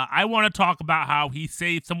 I want to talk about how he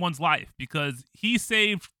saved someone's life because he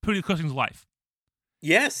saved Peter Cushing's life.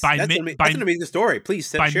 Yes, that's an amazing story. Please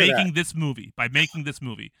share that. By making this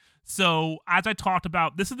movie. So, as I talked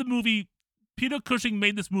about, this is the movie, Peter Cushing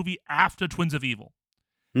made this movie after Twins of Evil.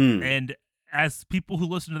 And as people who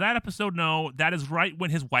listen to that episode know, that is right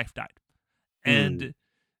when his wife died. And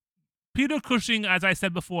Peter Cushing, as I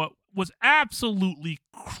said before, was absolutely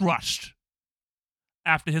crushed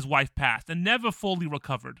after his wife passed and never fully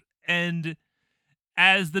recovered. And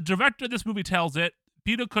as the director of this movie tells it,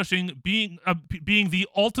 Peter Cushing, being the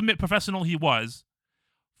ultimate professional he was,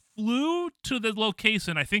 flew to the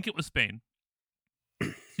location, I think it was Spain,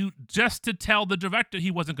 just to tell the director he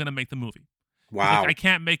wasn't going to make the movie. Wow. Like, I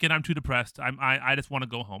can't make it. I'm too depressed. I just want to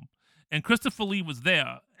go home. And Christopher Lee was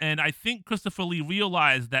there. And I think Christopher Lee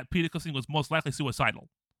realized that Peter Cushing was most likely suicidal.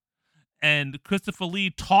 And Christopher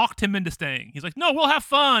Lee talked him into staying. He's like, "No, we'll have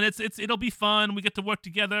fun. It'll be fun. We get to work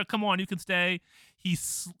together. Come on, you can stay." He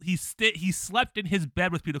slept in his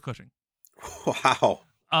bed with Peter Cushing. Wow.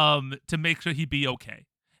 To make sure he'd be okay.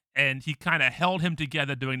 And he kind of held him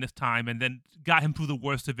together during this time and then got him through the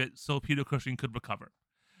worst of it so Peter Cushing could recover.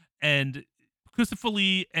 And Christopher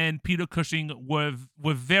Lee and Peter Cushing were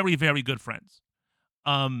very, very good friends.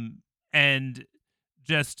 And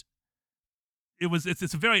just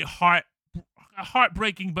it's a very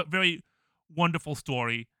heartbreaking but very wonderful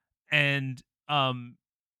story. And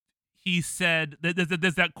he said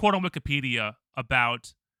there's that quote on Wikipedia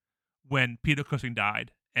about when Peter Cushing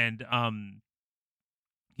died, and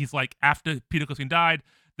he's like, after Peter Cushing died,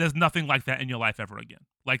 there's nothing like that in your life ever again.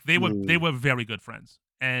 Like they were very good friends,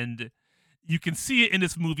 and you can see it in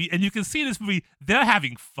this movie, and you can see in this movie they're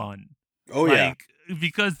having fun. Oh yeah,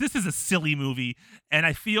 because this is a silly movie, and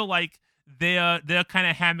I feel like they're kind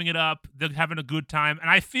of hamming it up. They're having a good time, and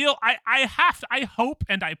I feel I hope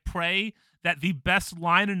and I pray that the best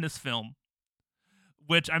line in this film,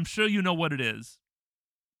 which I'm sure you know what it is.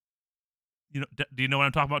 Do you know what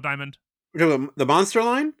I'm talking about, Diamond? The monster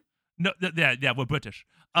line? No, yeah, we're British.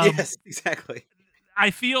 Yes, exactly. I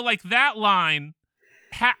feel like that line.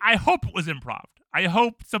 I hope it was improv. I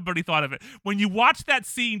hope somebody thought of it. When you watch that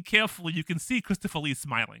scene carefully, you can see Christopher Lee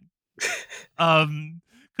smiling.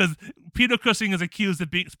 Because Peter Cushing is accused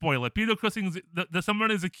of being, spoiler, Peter Cushing,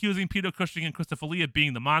 someone is accusing Peter Cushing and Christopher Lee of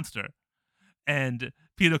being the monster. And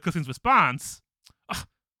Peter Cushing's response,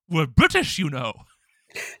 "We're British, you know."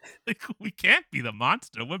 Like, we can't be the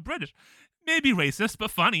monster. We're British. Maybe racist,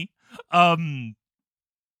 but funny.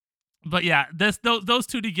 But yeah, those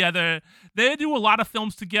two together, they do a lot of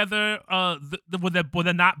films together. Where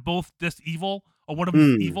they're not both just evil, or one of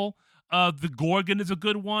them is evil. The Gorgon is a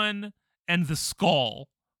good one, and The Skull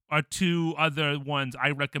are two other ones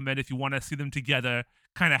I recommend if you want to see them together,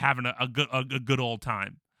 kind of having a good old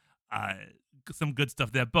time. Some good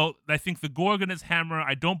stuff there. Both, I think The Gorgon is Hammer.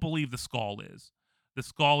 I don't believe The Skull is. The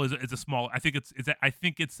Skull is a small. I think it's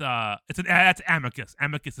that's Amicus.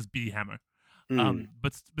 Amicus is B Hammer.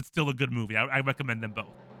 But still a good movie. I recommend them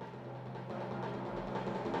both.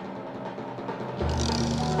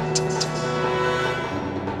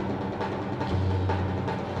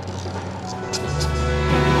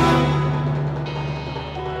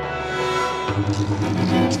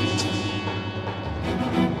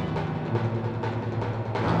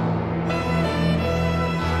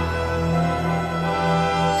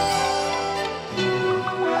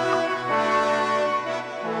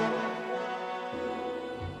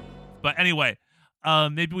 But anyway,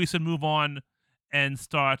 maybe we should move on and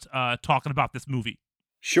start talking about this movie.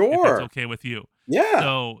 If Sure. that's okay with you. Yeah.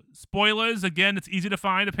 So, spoilers, again, it's easy to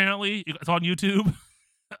find, apparently. It's on YouTube.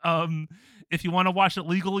 If you want to watch it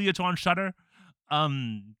legally, it's on Shudder.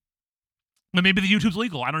 But maybe the YouTube's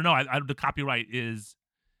legal. I don't know. The copyright is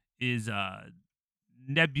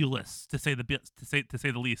nebulous to say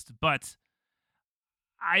the least. But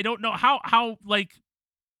I don't know how like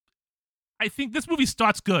I think this movie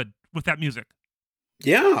starts good with that music.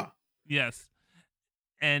 Yeah. Yes.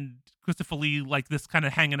 And Christopher Lee like this kind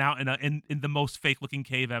of hanging out in the most fake looking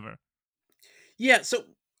cave ever. Yeah. So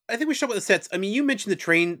I think we should talk about the sets. I mean, you mentioned the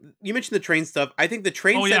train. You mentioned the train stuff. I think the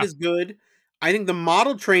train Oh, set yeah. is good. I think the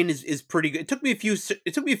model train is pretty good. It took me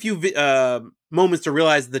a few moments to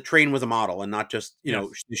realize the train was a model and not just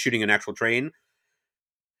shooting an actual train.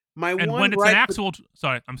 My And one when it's an gripe actual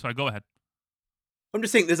I'm sorry, go ahead. I'm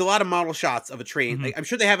just saying, there's a lot of model shots of a train. Mhm. Like, I'm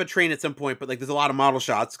sure they have a train at some point, but like, there's a lot of model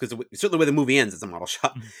shots because certainly the way the movie ends, it's a model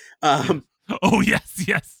shot. Mhm. Oh yes.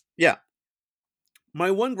 Yeah. My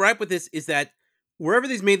one gripe with this is that wherever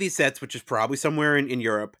they've made these sets, which is probably somewhere in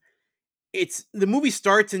Europe, it's the movie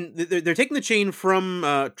starts and they're taking the chain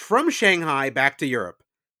from Shanghai back to Europe.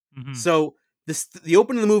 Mhm. So the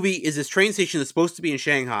opening of the movie is this train station that's supposed to be in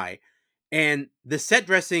Shanghai, and the set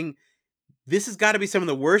dressing. This has got to be some of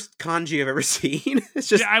the worst kanji I've ever seen. It's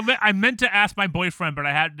just Yeah, I meant to ask my boyfriend, but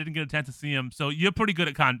didn't get a chance to see him. So you're pretty good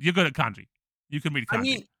at You're good at kanji. You can read kanji. I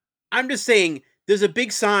mean, I'm just saying. There's a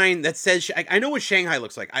big sign that says I know what Shanghai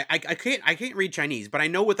looks like. I can't read Chinese, but I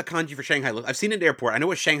know what the kanji for Shanghai looks. I've seen it at the airport. I know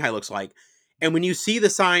what Shanghai looks like. And when you see the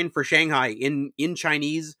sign for Shanghai in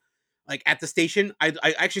Chinese, like at the station, I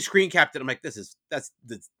actually screen capped it. I'm like, that's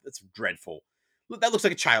dreadful. That looks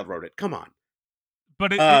like a child wrote it. Come on.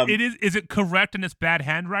 But is it correct in its bad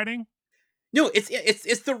handwriting? No,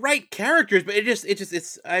 it's the right characters, but it just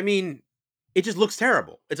looks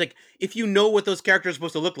terrible. It's like if you know what those characters are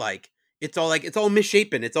supposed to look like, it's all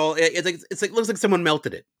misshapen. It's looks like someone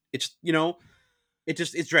melted it. It's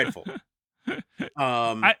it's dreadful.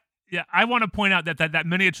 I want to point out that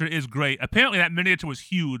miniature is great. Apparently that miniature was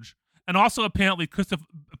huge, and also apparently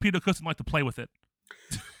Peter Cushing liked to play with it.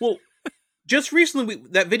 Well, just recently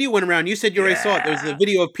that video went around. You said you already saw it. There was a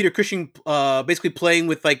video of Peter Cushing basically playing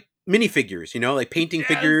with like minifigures, like painting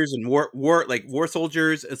figures and war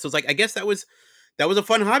soldiers. And so it's like I guess that was a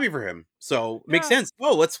fun hobby for him. So makes sense.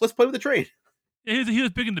 Oh, let's play with the train. He was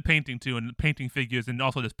big into painting too, and painting figures, and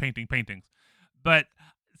also just painting paintings. But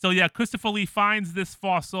so yeah, Christopher Lee finds this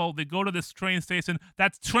fossil. They go to this train station.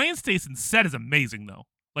 That train station set is amazing though.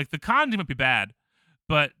 Like the kanji might be bad,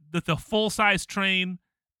 but the full size train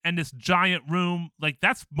and this giant room, like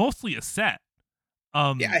that's mostly a set.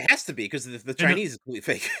 Yeah, it has to be because the Chinese is completely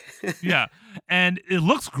fake. Yeah, and it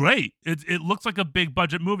looks great. It looks like a big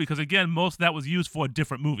budget movie because again, most of that was used for a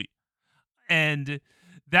different movie, and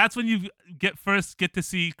that's when you get to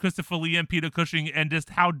see Christopher Lee and Peter Cushing and just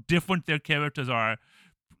how different their characters are.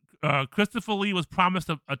 Christopher Lee was promised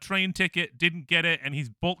a train ticket, didn't get it, and he's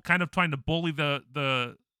kind of trying to bully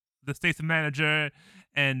the station manager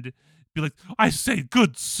and be like, "I say,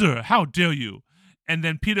 good sir, how dare you?" And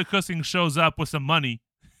then Peter Cushing shows up with some money.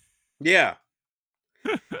 Yeah.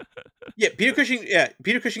 Yeah, Peter Cushing. Yeah,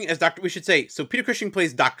 Peter Cushing as Dr. We should say. So Peter Cushing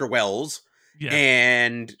plays Dr. Wells. Yes.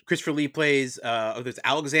 And Christopher Lee plays there's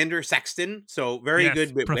Alexander Saxton. So very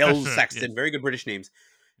good. Wells Saxton. Yes. Very good British names.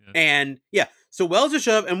 Yes. And yeah, so Wells just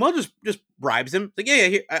shows up and Wells just bribes him. Like, yeah,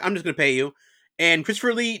 here, I'm just going to pay you. And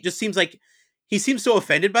Christopher Lee just seems like he seems so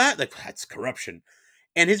offended by it. Like, that's corruption.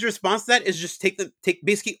 And his response to that is just take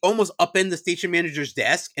basically almost upend the station manager's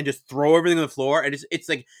desk and just throw everything on the floor. And it's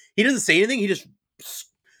like he doesn't say anything. He just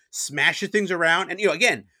smashes things around. And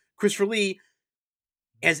again, Christopher Lee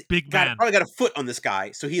has probably got a foot on this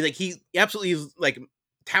guy. So he absolutely like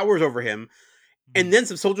towers over him. And then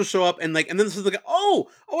some soldiers show up and then this is like, oh,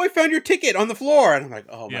 I found your ticket on the floor. And I'm like,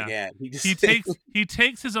 oh my God. He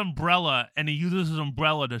takes his umbrella and he uses his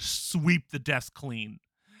umbrella to sweep the desk clean.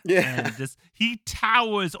 Yeah. And he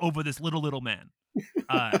towers over this little man.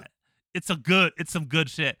 It's some good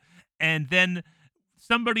shit. And then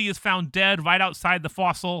somebody is found dead right outside the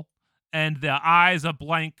fossil, and their eyes are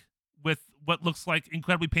blank with what looks like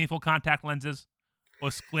incredibly painful contact lenses.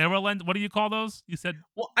 or sclera lens. What do you call those? You said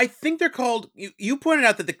Well, I think they're called. You pointed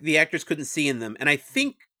out that the actors couldn't see in them, and I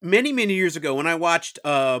think many years ago when I watched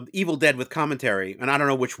Evil Dead with commentary, and I don't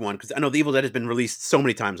know which one because I know the Evil Dead has been released so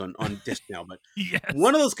many times on disc now, but yes.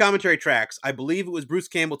 one of those commentary tracks, I believe it was Bruce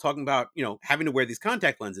Campbell talking about having to wear these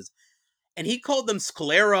contact lenses, and he called them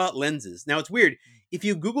sclera lenses. Now it's weird if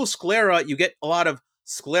you Google sclera, you get a lot of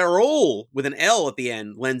sclerol with an L at the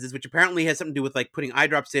end lenses, which apparently has something to do with like putting eye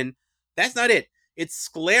drops in. That's not it. It's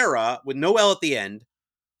sclera with no L at the end,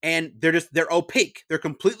 and they're opaque. They're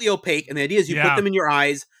completely opaque, and the idea is you put them in your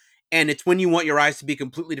eyes, and it's when you want your eyes to be a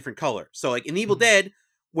completely different color. So, like in Evil Dead,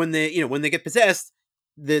 when they get possessed,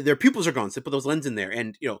 their pupils are gone. So they put those lenses in there,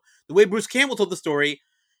 and the way Bruce Campbell told the story,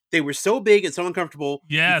 they were so big and so uncomfortable,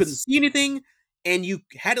 you couldn't see anything, and you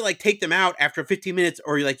had to like take them out after 15 minutes,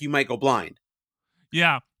 or you might go blind.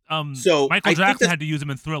 Yeah. So Michael Jackson had to use them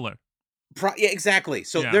in Thriller. Yeah, exactly.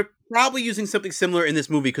 So they're probably using something similar in this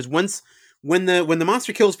movie because when the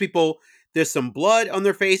monster kills people, there's some blood on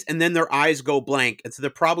their face and then their eyes go blank, and so they're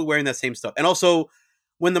probably wearing that same stuff. And also,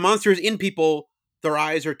 when the monster is in people, their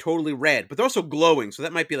eyes are totally red, but they're also glowing, so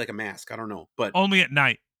that might be like a mask. I don't know, but only at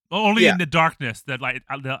night, only in the darkness that like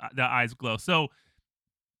the eyes glow. So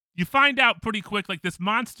you find out pretty quick, like this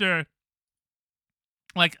monster.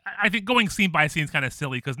 Like, I think going scene by scene is kind of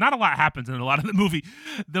silly because not a lot happens in a lot of the movie.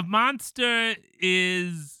 The monster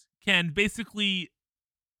can basically,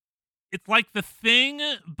 it's like The Thing,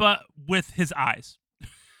 but with his eyes.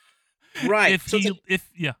 Right.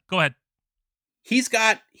 Go ahead. He's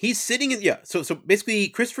sitting in, so basically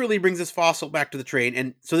Christopher Lee brings this fossil back to the train,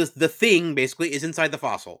 and so The Thing basically is inside the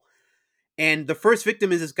fossil. And the first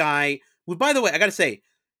victim is this guy, who, by the way, I gotta say,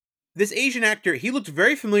 this Asian actor, he looked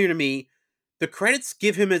very familiar to me. The credits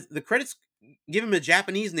give him a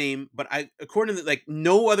Japanese name, but according to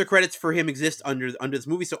no other credits for him exist under this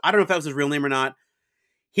movie. So I don't know if that was his real name or not.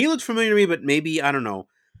 He looked familiar to me, but maybe I don't know.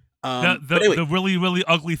 But anyway. The really really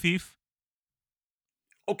ugly thief.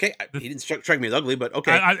 Okay, he didn't strike me as ugly, but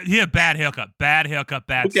okay. He had bad haircut, bad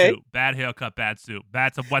suit, bad haircut, bad suit.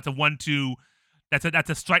 That's a 1-2. That's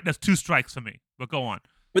a strike. That's 2 strikes for me. But go on.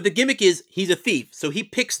 But the gimmick is he's a thief, so he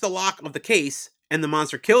picks the lock of the case, and the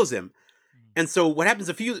monster kills him. And so what happens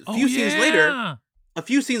a few scenes later,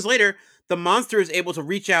 the monster is able to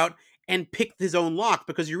reach out and pick his own lock,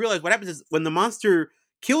 because you realize what happens is when the monster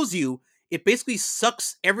kills you, it basically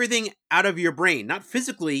sucks everything out of your brain, not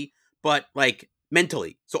physically, but like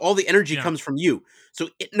mentally. So all the energy comes from you. So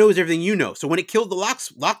it knows everything you know. So when it killed the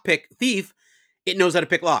lockpick thief, it knows how to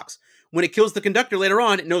pick locks. When it kills the conductor later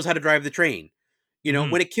on, it knows how to drive the train.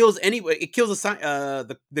 When it kills it kills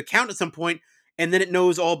the count at some point. And then it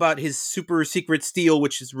knows all about his super secret steal,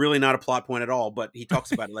 which is really not a plot point at all, but he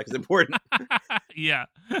talks about it like it's important. Yeah.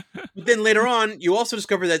 But then later on, you also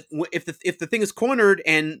discover that if the thing is cornered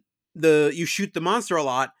and you shoot the monster a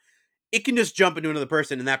lot, it can just jump into another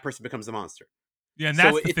person, and that person becomes the monster. Yeah, and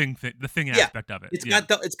that's the thing aspect of it. It's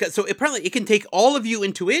got so apparently it can take all of you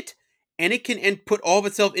into it, and it can put all of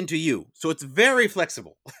itself into you. So it's very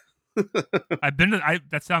flexible.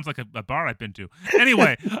 That sounds like a bar I've been to.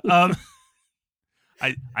 Anyway,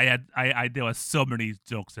 there were so many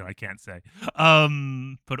jokes there I can't say.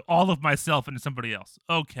 Put all of myself into somebody else.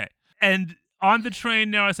 Okay. And on the train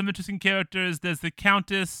there are some interesting characters. There's the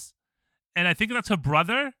Countess, and I think that's her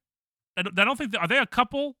brother. I don't think are they a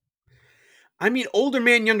couple? I mean, older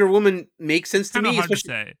man, younger woman makes sense to me, hard to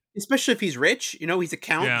say. Especially if he's rich. He's a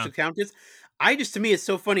count, he's a countess. To me, it's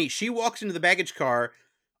so funny. She walks into the baggage car.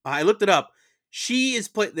 I looked it up. She is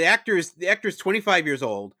the actor is 25 years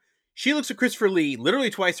old. She looks at Christopher Lee, literally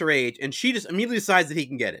twice her age, and she just immediately decides that he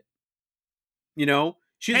can get it.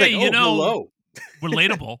 She's like, "Oh, hello."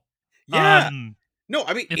 Relatable. Yeah. No,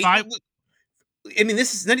 I mean, this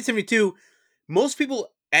is 1972. Most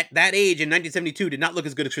people at that age in 1972 did not look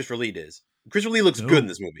as good as Christopher Lee does. Christopher Lee looks good in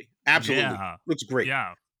this movie. Absolutely. Yeah. Looks great.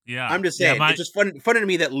 Yeah. Yeah. I'm just saying, it's just funny to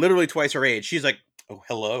me that literally twice her age, she's like, "Oh,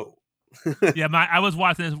 hello." Yeah, I was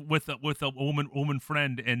watching this with a woman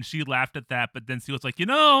friend, and she laughed at that, but then she was like,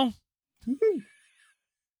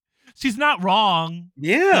 she's not wrong.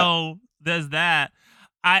 Yeah. So there's that.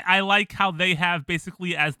 I like how they have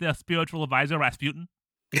basically as their spiritual advisor Rasputin.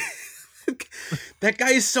 That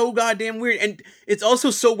guy is so goddamn weird, and it's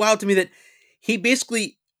also so wild to me that he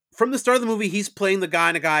basically, from the start of the movie, he's playing the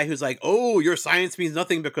guy who's like, "Oh, your science means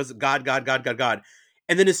nothing because God.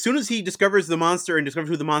 And then as soon as he discovers the monster and discovers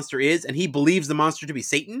who the monster is, and he believes the monster to be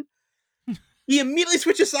Satan, he immediately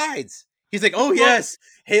switches sides. He's like, "Oh, yes,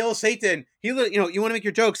 hail Satan." You want to make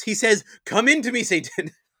your jokes. He says, "Come into me,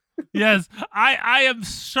 Satan." Yes, I am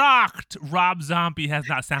shocked Rob Zombie has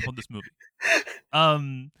not sampled this movie.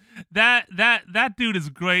 That dude is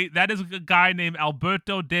great. That is a guy named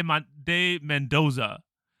Alberto de Mendoza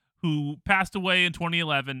who passed away in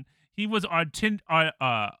 2011. He was Argentine.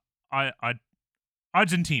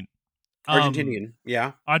 Argentinian,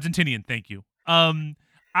 yeah. Argentinian, thank you. I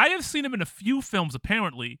have seen him in a few films.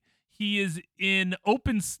 Apparently, he is in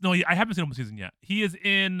No, I haven't seen Open Season yet. He is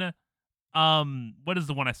in what is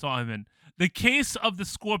the one I saw him in? The Case of the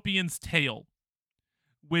Scorpion's Tail,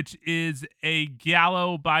 which is a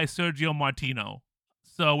giallo by Sergio Martino.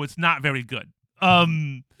 So it's not very good.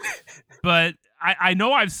 But I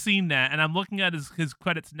know I've seen that, and I'm looking at his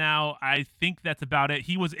credits now. I think that's about it.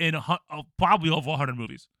 He was in probably over 100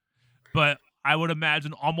 movies, but I would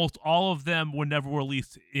imagine almost all of them were never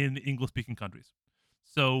released in English-speaking countries.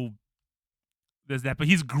 So there's that. But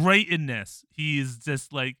he's great in this. He's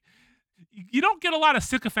just like, you don't get a lot of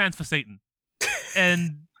sycophants for Satan.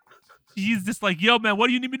 And he's just like, yo, man, what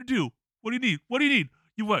do you need me to do? What do you need? What do you need?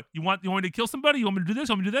 You what? You want me to kill somebody? You want me to do this?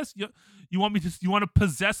 You want me to do this? You want to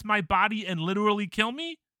possess my body and literally kill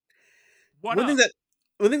me? One thing that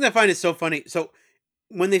I find is so funny. So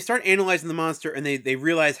when they start analyzing the monster and they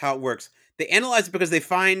realize how it works, they analyze it because they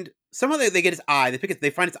find somehow they get its eye. They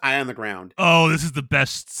find its eye on the ground. Oh, this is the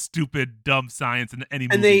best stupid dumb science in any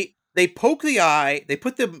movie. And they poke the eye. They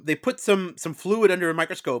put some fluid under a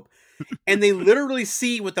microscope, and they literally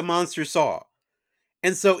see what the monster saw.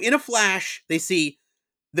 And so in a flash, they see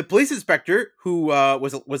the police inspector who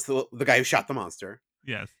was the guy who shot the monster.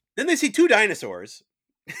 Yes. Then they see two dinosaurs.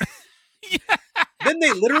 Yeah. Then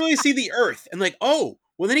they literally see the Earth and like, oh,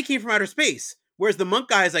 well, then he came from outer space. Whereas the monk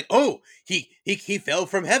guy is like, oh, he fell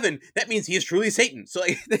from heaven. That means he is truly Satan. So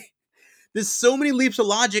like, there's so many leaps of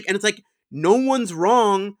logic, and it's like no one's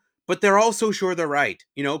wrong, but they're all so sure they're right.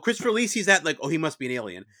 You know, Christopher Lee sees that like, oh, he must be an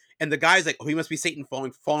alien, and the guy's like, oh, he must be Satan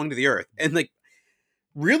falling to the earth, and like,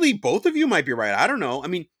 really, both of you might be right. I don't know. I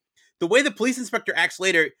mean, the way the police inspector acts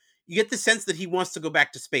later, you get the sense that he wants to go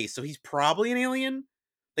back to space, so he's probably an alien.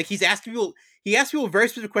 Like he asks people very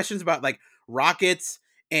specific questions about like rockets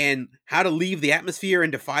and how to leave the atmosphere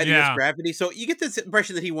and defy the Earth's gravity. So you get this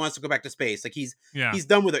impression that he wants to go back to space. Like he's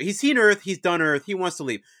done with it. He's seen Earth. He's done Earth. He wants to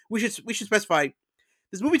leave. We should specify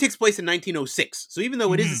this movie takes place in 1906. So even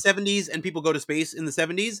though it is the 70s and people go to space in the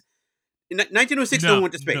 70s, in 1906 no one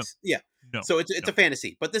went to space. No, so it's a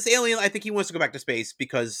fantasy. But this alien, I think he wants to go back to space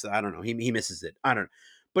because I don't know, he misses it. I don't know.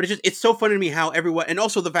 But it's so funny to me how everyone, and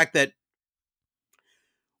also the fact that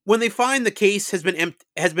when they find the case has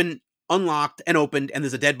been unlocked and opened, and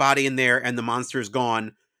there's a dead body in there, and the monster is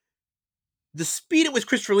gone, the speed at which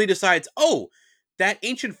Christopher Lee decides, oh, that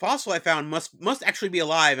ancient fossil I found must actually be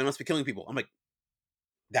alive and must be killing people. I'm like,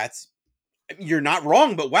 you're not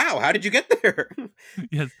wrong, but wow, how did you get there?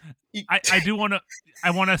 Yes, I want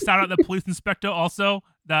to shout out the police inspector also.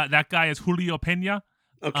 That guy is Julio Pena.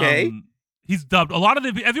 Okay, he's dubbed.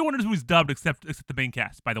 Everyone in this movie is dubbed except the main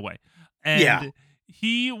cast, by the way. And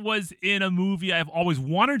he was in a movie I've always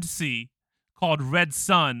wanted to see called Red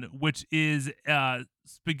Sun, which is a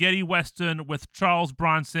spaghetti western with Charles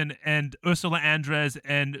Bronson and Ursula Andress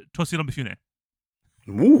and Toshiro Mifune.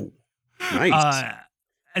 Ooh, nice.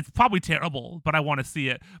 It's probably terrible, but I want to see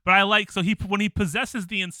it. But I like, so when he possesses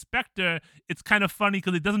the inspector, it's kind of funny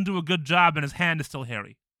because he doesn't do a good job and his hand is still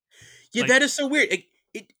hairy. Yeah, that is so weird.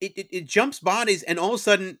 It jumps bodies, and all of a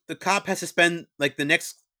sudden the cop has to spend like the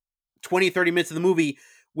next 20, 30 minutes of the movie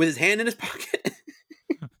with his hand in his pocket.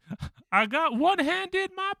 I got one hand in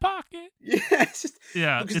my pocket.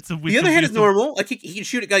 Yeah, it's a the other hand is normal. Like he can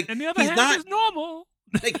shoot it. Like, and the other hand is normal.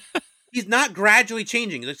 Like he's not gradually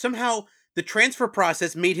changing. Like somehow the transfer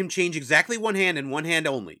process made him change exactly one hand and one hand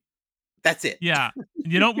only. That's it. Yeah,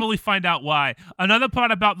 you don't really find out why. Another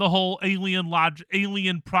part about the whole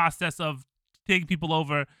alien process of taking people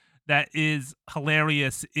over that is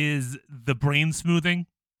hilarious is the brain smoothing.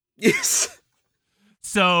 Yes.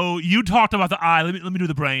 So you talked about the eye. Let me do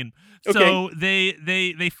the brain. Okay. So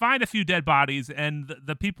they find a few dead bodies, and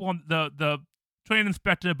the people on the train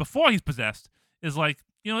inspector before he's possessed is like,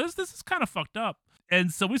 you know, this is kind of fucked up.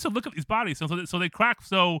 And so we should look at these bodies. So they crack.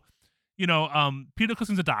 So Peter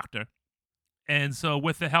Cushing's a doctor, and so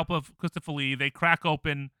with the help of Christopher Lee, they crack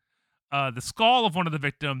open the skull of one of the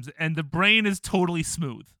victims, and the brain is totally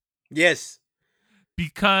smooth. Yes,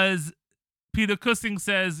 because Peter Cushing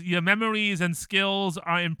says your memories and skills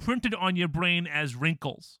are imprinted on your brain as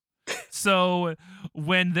wrinkles. So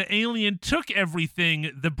when the alien took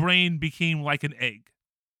everything, the brain became like an egg,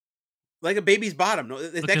 like a baby's bottom. No,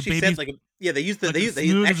 it actually said like they used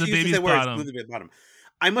the word smooth bottom.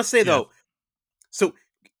 I must say though, so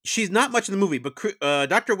she's not much in the movie, but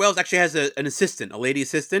Dr. Wells actually has an assistant, a lady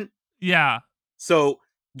assistant. Yeah. So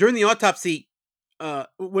during the autopsy,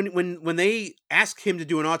 when they ask him to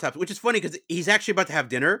do an autopsy, which is funny because he's actually about to have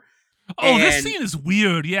dinner. Oh, this and scene is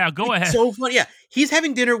weird. Yeah, go it's ahead. so funny. Yeah, he's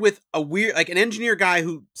having dinner with a weird, like an engineer guy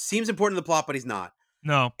who seems important in the plot, but he's not,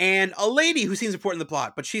 No, and a lady who seems important in the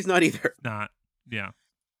plot, but she's not either. not. Yeah.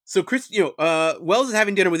 So Chris, Wells is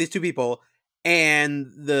having dinner with these two people,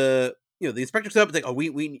 and the inspector comes up. It's like, oh,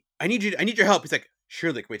 I need your help. He's like,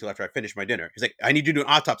 sure, they can wait till after I finish my dinner. He's like, I need you to do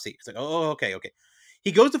an autopsy. He's like, oh, okay.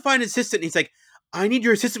 He goes to find his assistant, and he's like, I need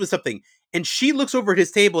your assistant with something. And she looks over at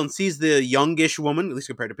his table and sees the youngish woman, at least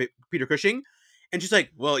compared to Peter Cushing, and she's like,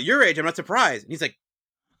 well, at your age, I'm not surprised. And he's like,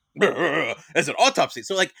 as an autopsy.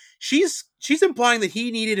 So like, she's implying that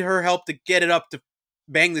he needed her help to get it up to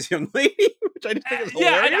bang this young lady, which I just think is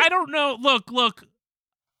hilarious. Yeah, I don't know. Look.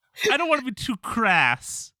 I don't want to be too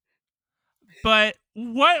crass, but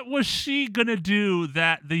what was she gonna do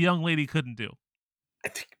that the young lady couldn't do? I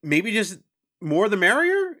think maybe just more the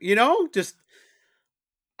merrier, just,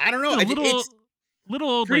 I don't know. It's Little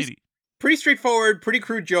old lady. pretty straightforward, pretty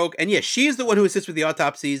crude joke. And yeah, she's the one who assists with the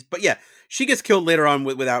autopsies, but yeah, she gets killed later on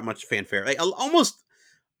without much fanfare. Like almost,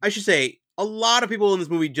 I should say, a lot of people in this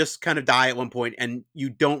movie just kind of die at one point, and you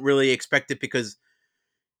don't really expect it because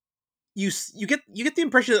you get the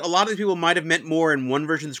impression that a lot of these people might have meant more in one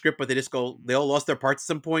version of the script, but they all lost their parts at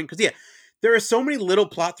some point. Because yeah, there are so many little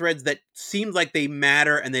plot threads that seem like they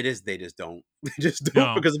matter, and they just don't. They just don't,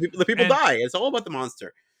 No. because the people die. It's all about the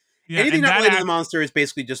monster. Yeah, Anything and not that related to the monster is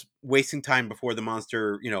basically just wasting time before the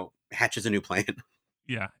monster, hatches a new plan.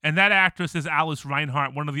 Yeah, and that actress is Alice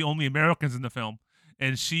Reinhart, one of the only Americans in the film,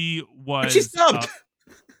 and she was. But she's dubbed.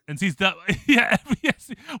 And she's dubbed. Yeah,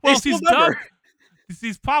 yes. Well, she's dub her. dubbed.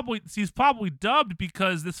 She's probably dubbed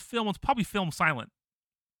because this film was probably filmed silent.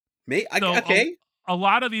 Okay. A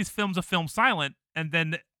lot of these films are filmed silent, and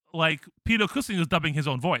then like Peter Cushing is dubbing his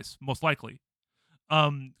own voice, most likely.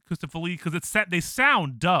 Christopher Lee, because they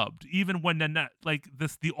sound dubbed even when they're not, like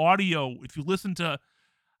this. The audio, if you listen to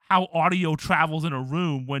how audio travels in a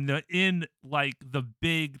room when they're in like the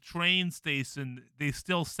big train station, they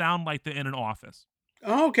still sound like they're in an office.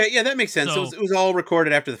 Oh, okay, yeah, that makes sense. So, it was all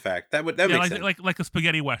recorded after the fact. That makes sense. Like a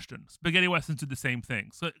spaghetti western. Spaghetti westerns do the same thing.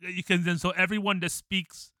 So you can so everyone just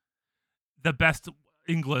speaks the best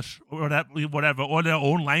English or whatever or their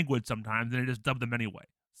own language sometimes, and they just dub them anyway.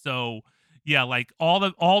 So yeah, like all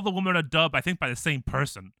the women are dubbed, I think, by the same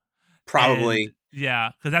person. Probably. And, yeah,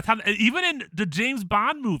 because that's how even in the James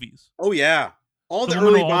Bond movies. Oh yeah, all the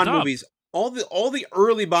early Bond movies, all the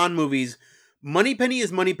early Bond movies. Moneypenny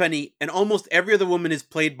is Moneypenny, and almost every other woman is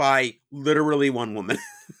played by literally one woman.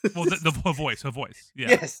 Well, her voice. Yeah.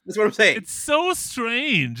 Yes, that's what I'm saying. It's so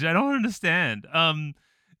strange. I don't understand.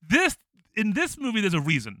 In this movie, there's a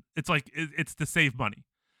reason. It's like it's to save money.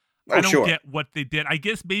 Oh, I don't get what they did. I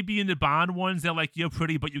guess maybe in the Bond ones, they're like, you're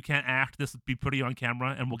pretty, but you can't act. This would be pretty on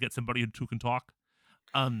camera, and we'll get somebody who can talk.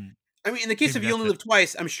 I mean, in the case of You Only Live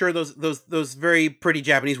Twice, I'm sure those very pretty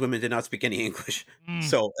Japanese women did not speak any English,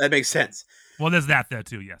 so that makes sense. Well, there's that there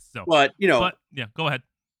too, yes. So, but yeah, go ahead.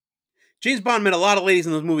 James Bond met a lot of ladies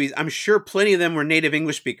in those movies. I'm sure plenty of them were native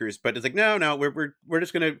English speakers, but it's like, no, we're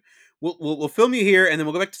just gonna we'll film you here, and then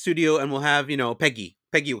we'll go back to the studio, and we'll have Peggy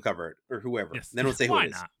will cover it, or whoever. Yes. They don't say who Why it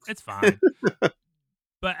is. not? It's fine.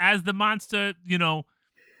 But as the monster, the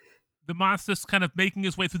monster's kind of making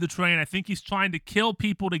his way through the train. I think he's trying to kill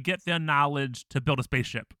people to get their knowledge to build a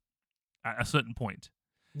spaceship at a certain point.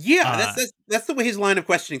 Yeah, that's the way his line of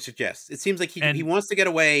questioning suggests. It seems like he wants to get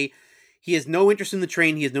away. He has no interest in the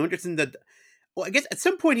train. He has no interest in the. Well, I guess at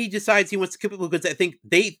some point he decides he wants to kill people because I think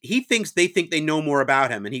he thinks they know more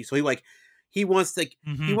about him, and he wants to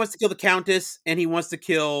he wants to kill the Countess, and he wants to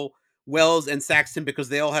kill Wells and Saxton because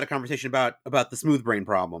they all had a conversation about the smooth brain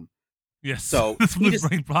problem. Yes, so the smooth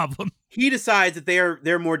brain problem. He decides that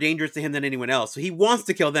they're more dangerous to him than anyone else, so he wants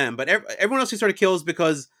to kill them. But everyone else he sort of kills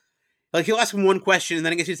because. Like, he'll ask him one question, and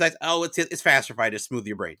then I guess he decides, oh, it's faster if I just smooth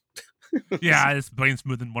your brain. Yeah, it's brain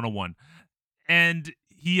smoothing 101. And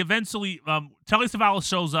he eventually, Telly Savalas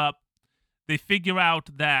shows up. They figure out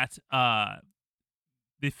that the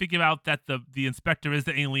inspector is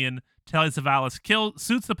the alien. Telly Savalas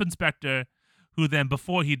suits the inspector, who then,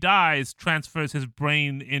 before he dies, transfers his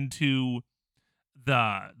brain into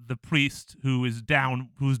the priest who's down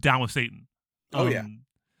with Satan. Oh, yeah.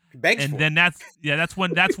 And then that's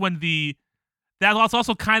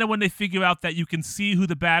also kind of when they figure out that you can see who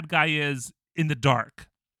the bad guy is in the dark.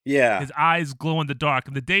 Yeah, his eyes glow in the dark.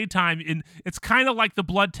 In the daytime, it's kind of like the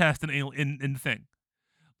blood test in Thing.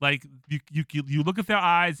 Like you look at their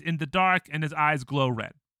eyes in the dark, and his eyes glow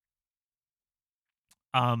red.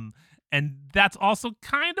 And that's also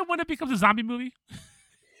kind of when it becomes a zombie movie.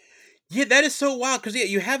 Yeah, that is so wild because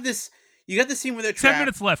you have this. You got the scene where they're 10 trapped.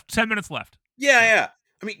 minutes left. 10 minutes left. Yeah.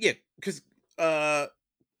 I mean, yeah, because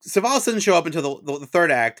Savalas doesn't show up until the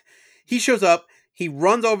third act. He shows up. He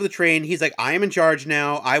runs over the train. He's like, I am in charge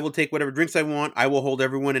now. I will take whatever drinks I want. I will hold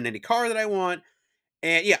everyone in any car that I want.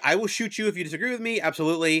 And yeah, I will shoot you if you disagree with me.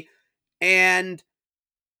 Absolutely. And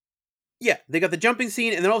yeah, they got the jumping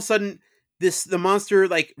scene. And then all of a sudden, the monster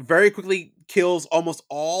like very quickly kills almost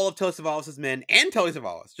all of Telly Savalas' men and Telly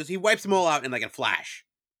Savalas. Just he wipes them all out in like a flash.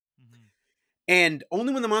 Mm-hmm. And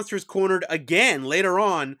only when the monster is cornered again later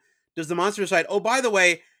on does the monster decide, oh, by the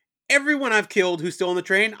way, everyone I've killed who's still on the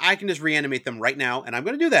train, I can just reanimate them right now. And I'm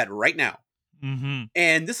going to do that right now. Mm-hmm.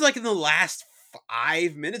 And this is like in the last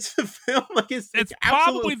 5 minutes of film. Like it's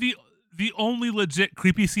probably the only legit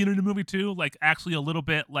creepy scene in the movie too. Like actually a little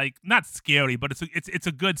bit like not scary, but it's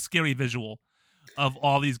a good scary visual of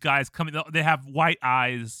all these guys coming. They have white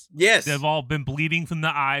eyes. Yes. They've all been bleeding from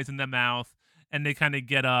the eyes and the mouth. And they kind of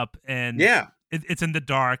get up and it's in the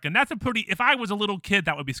dark. And that's if I was a little kid,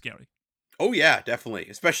 that would be scary. Oh yeah, definitely.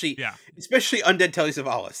 Especially undead Telly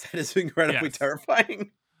Savalas. That is incredibly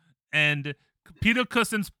terrifying. And Peter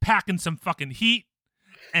Cushing's packing some fucking heat,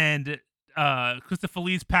 and Christopher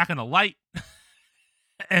Lee's packing a light.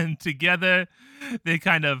 And together they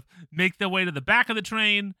kind of make their way to the back of the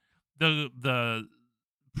train. The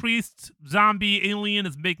priest zombie alien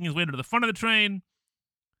is making his way to the front of the train.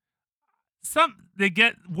 They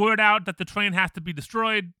get word out that the train has to be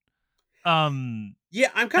destroyed. Yeah,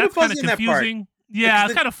 I'm kind of fuzzy in that part. Yeah,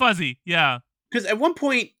 it's kind of fuzzy. Yeah, because at one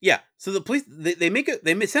point, so the police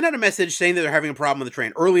they send out a message saying that they're having a problem on the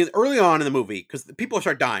train early on in the movie because people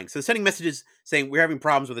start dying. So they're sending messages saying we're having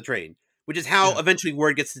problems with the train, which is how eventually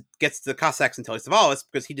word gets to the Cossacks and Telly Savalas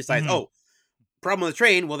because he decides, problem on the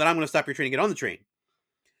train. Well, then I'm going to stop your train and get on the train.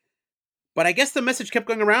 But I guess the message kept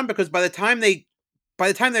going around because by the time they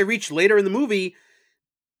reach later in the movie,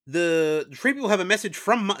 the train people have a message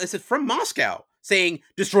from Moscow saying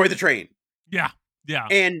destroy the train. Yeah.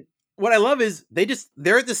 And what I love is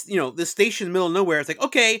they're at this this station in the middle of nowhere. It's like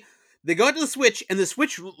okay, they go out to the switch, and the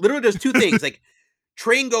switch literally does two things: like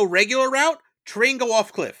train go regular route, train go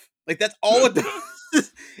off cliff. Like that's all it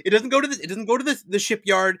does. It doesn't go to this. It doesn't go to the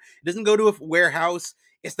shipyard. It doesn't go to a warehouse.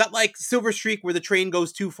 It's not like Silver Streak where the train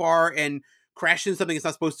goes too far and crashes into something it's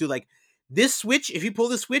not supposed to. Like this switch, if you pull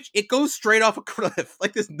the switch, it goes straight off a cliff.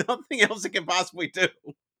 Like there's nothing else it can possibly do.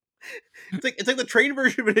 It's like the train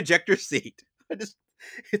version of an ejector seat.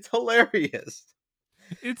 It's hilarious.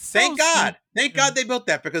 Thank God they built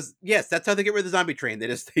that because yes, that's how they get rid of the zombie train. They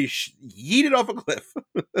yeet it off a cliff.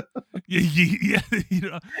 Yeah,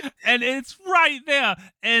 and it's right there.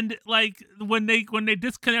 And like when they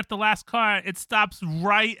disconnect the last car, it stops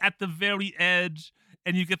right at the very edge,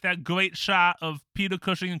 and you get that great shot of Peter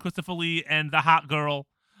Cushing and Christopher Lee and the hot girl.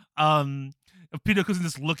 Of Peter Cushing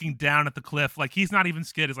just looking down at the cliff, like he's not even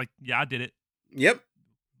scared. He's like, "Yeah, I did it." Yep.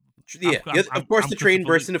 Yeah, of course the train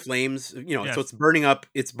bursts into flames. So it's burning up.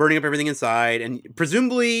 It's burning up everything inside, and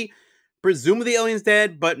presumably the alien's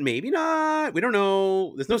dead, but maybe not. We don't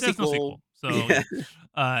know. There's no sequel. So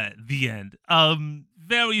the end.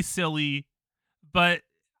 Very silly, but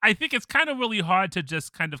I think it's kind of really hard to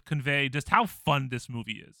just kind of convey just how fun this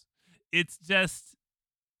movie is. It's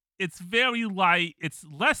very light. It's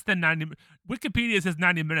less than 90. Wikipedia says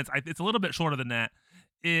 90 minutes. It's a little bit shorter than that.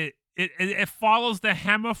 It follows the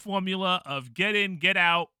Hammer formula of get in, get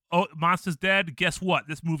out. Oh, monster's dead. Guess what?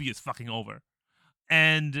 This movie is fucking over.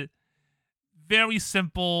 And very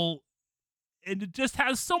simple. And it just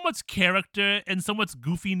has so much character and so much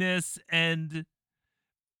goofiness. And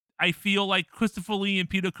I feel like Christopher Lee and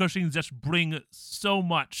Peter Cushing just bring so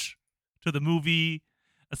much to the movie,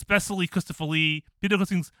 especially Christopher Lee. Peter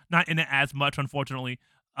Cushing's not in it as much, unfortunately.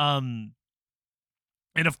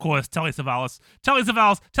 And of course, Telly Savalas. Telly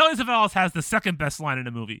Savalas has the second best line in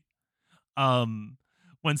the movie.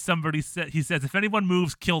 When somebody he says, "If anyone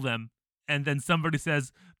moves, kill them." And then somebody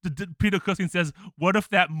says, Peter Cushing says, "What if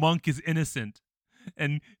that monk is innocent?"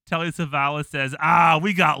 And Telly Savalas says,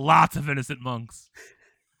 "We got lots of innocent monks."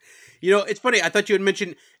 It's funny. I thought you had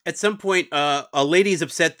mentioned at some point a lady's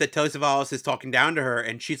upset that Telly Savalas is talking down to her,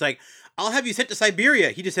 and she's like, "I'll have you sent to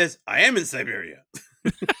Siberia." He just says, "I am in Siberia."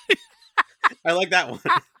 I like that one.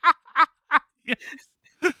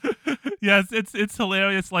 Yes, it's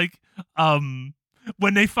hilarious. Like,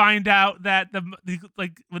 when they find out that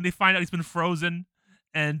when they find out he's been frozen,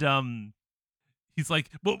 and he's like,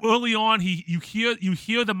 well, early on, you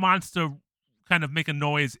hear the monster kind of make a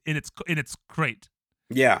noise in its crate.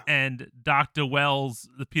 Yeah. And Dr. Wells,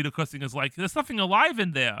 the Peter Cushing, is like, "There's something alive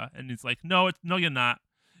in there," and he's like, "No, you're not.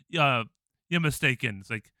 You're mistaken." It's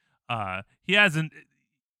like, he hasn't.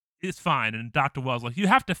 it's fine. And Dr. Wells like, you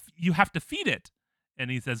have to feed it. And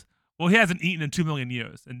he says, well, he hasn't eaten in 2 million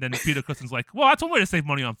years. And then Peter Cushing's like, well, that's one way to save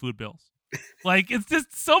money on food bills. Like, it's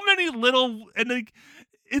just so many little, and like,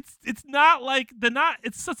 it's not like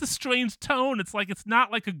it's such a strange tone. It's like, it's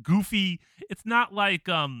not like a goofy, it's not like,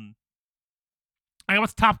 I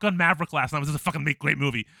watched Top Gun Maverick last night. It was just a fucking great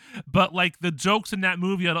movie. But like the jokes in that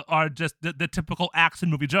movie are just the typical action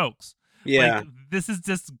movie jokes. Yeah. Like, this is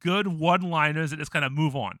just good one-liners that just kind of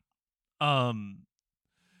move on.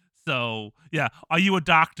 So yeah, are you a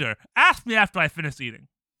doctor? Ask me after I finish eating.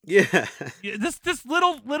 Yeah. Yeah, this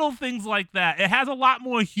little things like that. It has a lot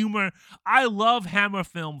more humor. I love Hammer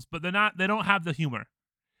films, but they don't have the humor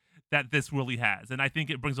that this really has, and I think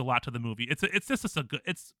it brings a lot to the movie. It's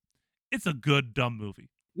a good dumb movie.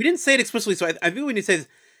 We didn't say it explicitly, so I think we need to say this.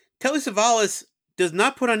 Telly Savalas does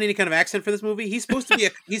not put on any kind of accent for this movie. He's supposed to be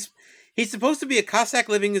he's supposed to be a Cossack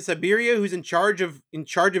living in Siberia who's in charge of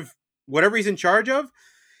whatever he's in charge of.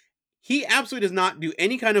 He absolutely does not do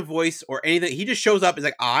any kind of voice or anything. He just shows up. He's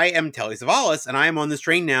like, I am Telly Savalas, and I am on this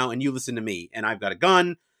train now, and you listen to me. And I've got a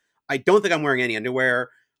gun. I don't think I'm wearing any underwear.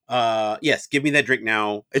 Yes, give me that drink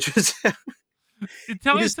now. It's just it's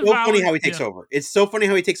so funny how he takes over. It's so funny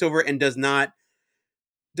how he takes over and does not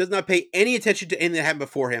pay any attention to anything that happened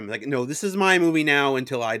before him. Like, no, this is my movie now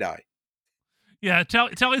until I die. Yeah,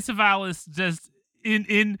 Telly Savalas just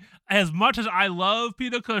in as much as I love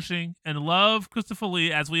Peter Cushing and love Christopher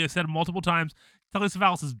Lee, as we have said multiple times, Telly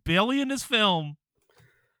Savalas is barely in this film,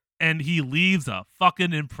 and he leaves a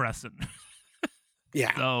fucking impression.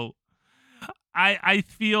 Yeah. So I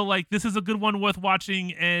feel like this is a good one worth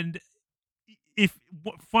watching, and if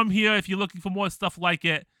you're looking for more stuff like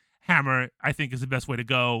it, Hammer, I think, is the best way to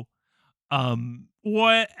go.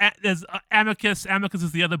 Or there's Amicus. Amicus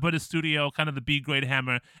is the other British studio, kind of the B grade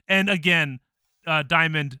Hammer. And again,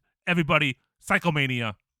 Diamond, everybody,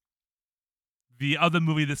 Psychomania, the other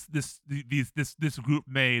movie this group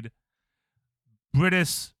made,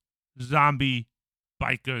 British zombie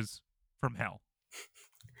bikers from hell.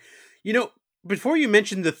 You know, before you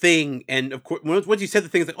mentioned The Thing, and of course, once you said The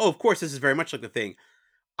Thing, it's like, oh, of course, this is very much like The Thing.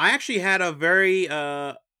 I actually had a very,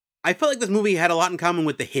 I felt like this movie had a lot in common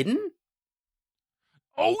with The Hidden.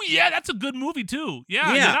 Oh yeah, that's a good movie too.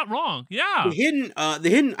 Yeah, you're not wrong. Yeah. The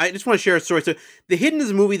Hidden, I just want to share a story. So The Hidden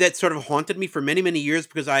is a movie that sort of haunted me for many, many years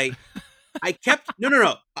because I kept,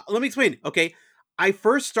 no. Let me explain. Okay. I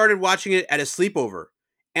first started watching it at a sleepover,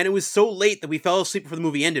 and it was so late that we fell asleep before the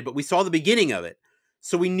movie ended, but we saw the beginning of it.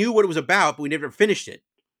 So we knew what it was about, but we never finished it.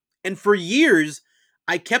 And for years,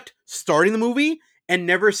 I kept starting the movie and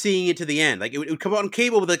never seeing it to the end. Like, it would come out on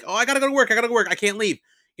cable with like, oh, I gotta go to work. I can't leave.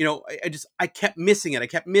 You know, I kept missing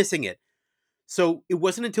it. So it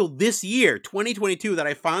wasn't until this year, 2022, that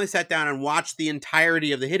I finally sat down and watched the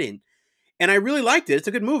entirety of The Hidden. And I really liked it. It's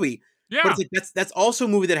a good movie. Yeah. But it's like, that's also a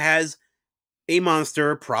movie that has a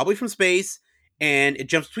monster, probably from space, and it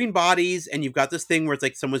jumps between bodies, and you've got this thing where it's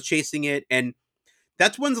like someone's chasing it, and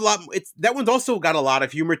that one's also got a lot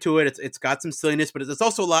of humor to it. It's got some silliness, but it's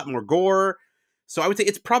also a lot more gore. So I would say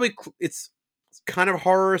it's kind of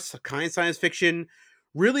horror, kind of science fiction.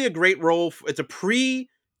 Really a great role. It's a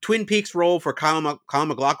pre-Twin Peaks role for Kyle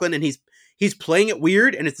MacLachlan, and he's playing it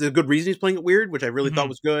weird, and it's a good reason he's playing it weird, which I really thought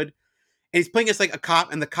was good. And he's playing as like a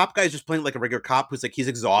cop, and the cop guy is just playing like a regular cop who's like, he's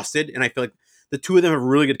exhausted, and I feel like the two of them have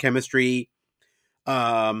really good chemistry.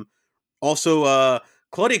 Also,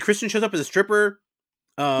 Claudia Christian shows up as a stripper.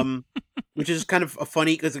 Which is kind of a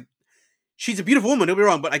funny because she's a beautiful woman, don't be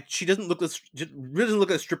wrong, but she really doesn't look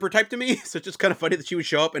like a stripper type to me. So it's just kind of funny that she would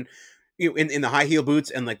show up and, you know, in the high heel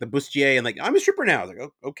boots and like the bustier and like, I'm a stripper now. I was like,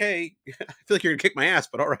 oh, okay, I feel like you're gonna kick my ass,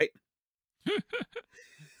 but all right.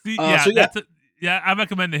 See, I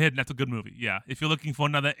recommend The Hidden. That's a good movie. Yeah, if you're looking for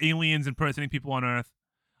another aliens impersonating people on Earth.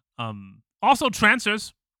 Also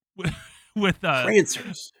Trancers with Tim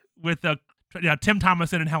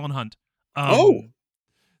Thomerson and Helen Hunt.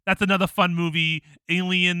 That's another fun movie.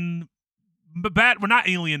 Alien, bad. We're not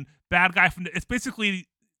alien. Bad guy from. It's basically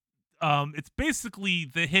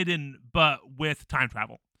The Hidden, but with time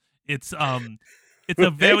travel. It's a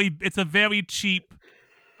very cheap.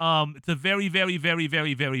 It's a very, very, very,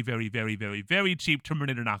 very, very, very, very, very, very cheap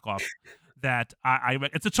Terminator knockoff. That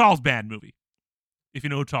it's a Charles Band movie. If you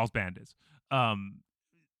know who Charles Band is,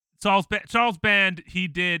 Charles Band.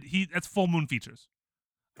 That's Full Moon Features.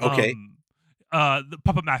 Okay. The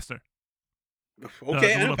Puppet Master.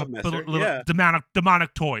 Okay, I know Puppet Master. Yeah.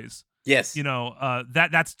 Demonic toys. Yes. You know,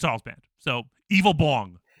 that's Charles Band. So Evil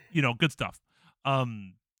Bong. You know, good stuff.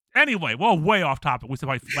 Anyway, we're way off topic. We should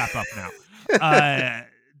probably wrap up now.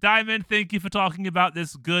 Diamond, thank you for talking about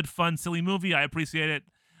this good, fun, silly movie. I appreciate it.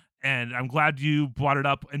 And I'm glad you brought it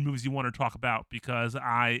up in movies you want to talk about because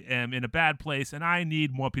I am in a bad place and I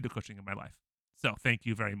need more Peter Cushing in my life. So thank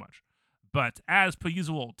you very much. But as per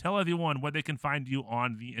usual, tell everyone where they can find you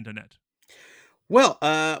on the internet. Well,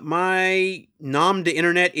 my nom de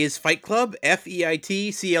internet is Fight Club,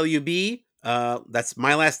 FEITCLUB. That's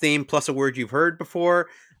my last name plus a word you've heard before.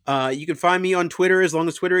 You can find me on Twitter as long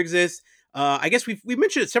as Twitter exists. I guess we've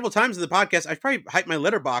mentioned it several times in the podcast. I probably hype my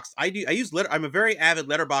Letterboxd. I'm a very avid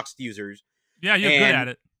Letterboxd user. Yeah, you're good at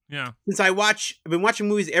it. Yeah. Since I've been watching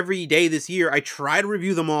movies every day this year, I try to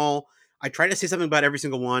review them all. I try to say something about every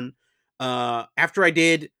single one. After I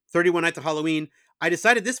did 31 Nights of Halloween, I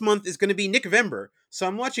decided this month is going to be Nickvember. So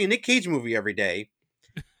I'm watching a Nick Cage movie every day.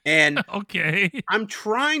 And okay. I'm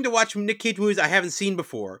trying to watch Nick Cage movies I haven't seen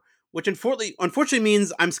before, which unfortunately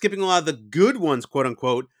means I'm skipping a lot of the good ones, quote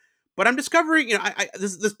unquote. But I'm discovering,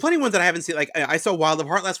 there's plenty of ones that I haven't seen. Like I saw Wild of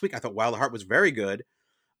Heart last week. I thought Wild of Heart was very good.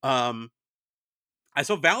 I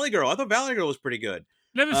saw Valley Girl. I thought Valley Girl was pretty good.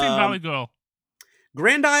 Never seen Valley Girl.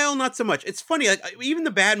 Grand Isle, not so much. It's funny. Like even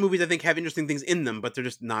the bad movies, I think, have interesting things in them, but they're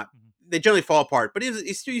just not. They generally fall apart. But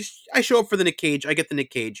I show up for the Nick Cage. I get the Nick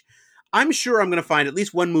Cage. I'm sure I'm going to find at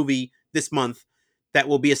least one movie this month that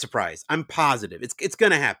will be a surprise. I'm positive it's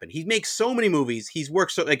going to happen. He makes so many movies. He's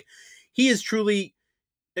worked so he is truly.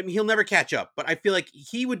 I mean, he'll never catch up. But I feel like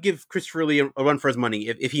he would give Christopher Lee a run for his money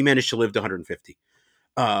if he managed to live to 150.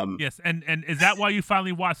 Yes, and is that why you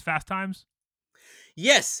finally watched Fast Times?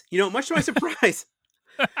 Yes, much to my surprise.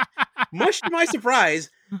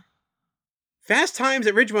 Fast Times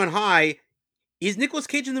at Ridgemont High, is Nicolas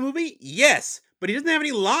Cage in the movie? Yes, but he doesn't have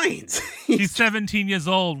any lines. He's 17 years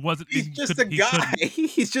old. He's just a guy.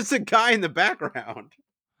 He's just a guy in the background.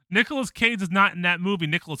 Nicolas Cage is not in that movie.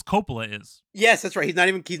 Nicolas Coppola is. Yes, that's right.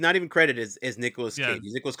 He's not even credited as Nicolas Cage.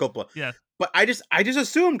 He's Nicolas Coppola. Yeah. But I just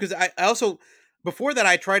assumed because I also before that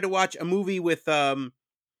I tried to watch a movie with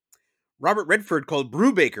Robert Redford called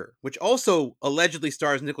Brubaker, which also allegedly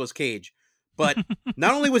stars Nicolas Cage. But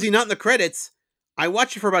not only was he not in the credits, I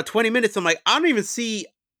watched it for about 20 minutes. I'm like, I don't even see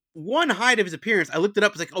one hide of his appearance. I looked it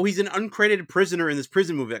up. It's like, oh, he's an uncredited prisoner in this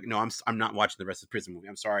prison movie. Like, no, I'm not watching the rest of the prison movie.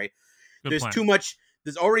 I'm sorry. There's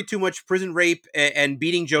already too much prison rape and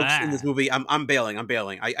beating jokes in this movie. I'm bailing.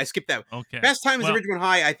 I skipped that. Okay. Fast Times at Ridgemont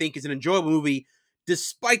High, I think, is an enjoyable movie,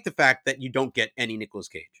 despite the fact that you don't get any Nicolas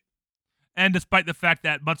Cage. And despite the fact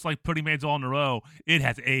that, much like Pretty Maids All in a Row, it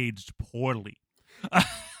has aged poorly.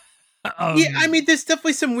 Yeah, I mean, there's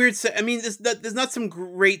definitely some weird. There's not some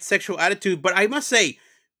great sexual attitude, but I must say,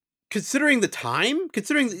 considering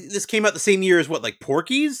this came out the same year as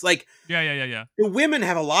Porky's, yeah. The women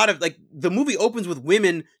have a lot of the movie opens with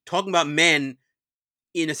women talking about men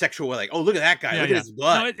in a sexual way, like, oh, look at that guy, look at his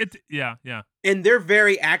butt. No, yeah. And they're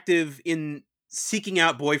very active in seeking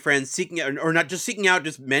out boyfriends, or not just seeking out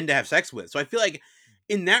just men to have sex with. So I feel like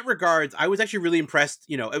in that regards, I was actually really impressed.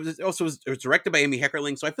 It was directed by Amy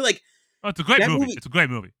Heckerling, so I feel like it's a great movie. It's a great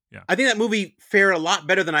movie. Yeah, I think that movie fared a lot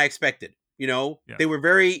better than I expected. They were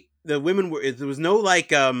the women were. There was no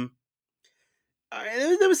there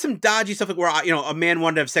was some dodgy stuff where a man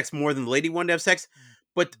wanted to have sex more than the lady wanted to have sex,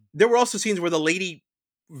 but there were also scenes where the lady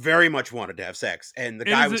very much wanted to have sex, and the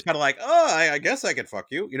guy was kind of like, "Oh, I guess I could fuck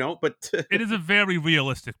you," But it is a very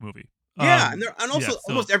realistic movie. Yeah,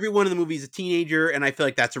 almost everyone in the movie is a teenager, and I feel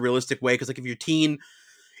like that's a realistic way because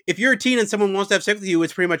if you're a teen and someone wants to have sex with you,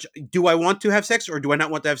 it's pretty much, do I want to have sex or do I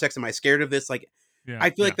not want to have sex? Am I scared of this? I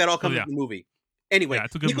feel like that all comes in the movie. Anyway,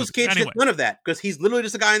 Nicolas Cage gets none of that because he's literally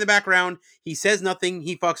just a guy in the background. He says nothing.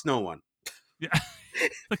 He fucks no one. Yeah,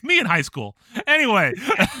 like me in high school. Anyway.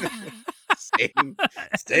 Same.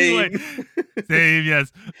 Anyway, same,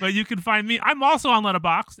 yes. But you can find me. I'm also on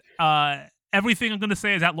Letterboxd. Everything I'm going to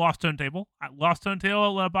say is at Lost Turntable. At Lost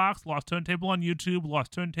Turntable at Letterboxd, Lost Turntable on YouTube,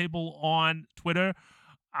 Lost Turntable on Twitter.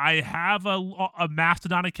 I have a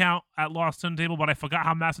Mastodon account at Lost Turntable, but I forgot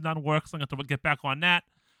how Mastodon works. I'm going to have to get back on that.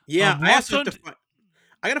 Yeah, I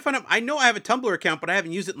got to find out. I know I have a Tumblr account, but I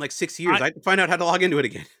haven't used it in 6 years. I have to find out how to log into it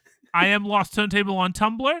again. I am Lost Turntable on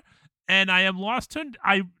Tumblr, and I am Lost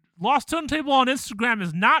Turntable on Instagram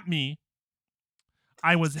is not me.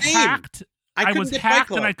 I was hacked. I was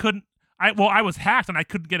hacked and I couldn't. I was hacked and I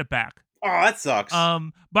couldn't get it back. Oh, that sucks.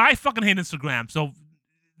 But I fucking hate Instagram, so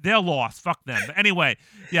they're lost. Fuck them. But anyway,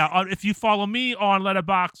 yeah. If you follow me on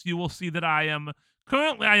Letterboxd, you will see that I am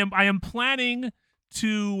planning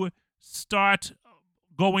to start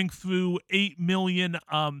going through 8 million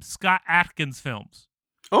Scott Adkins films.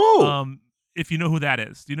 Oh. If you know who that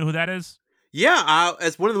is. Do you know who that is? Yeah,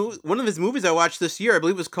 as one of his movies I watched this year, I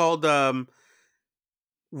believe it was called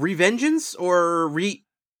Revengeance or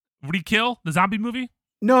Rekill, the zombie movie?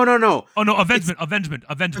 No. Oh no, It's Avengement.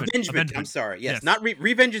 I'm sorry. Yes, Yes. not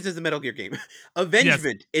Revengeance is the Metal Gear game.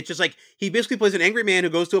 Avengement. It's just like he basically plays an angry man who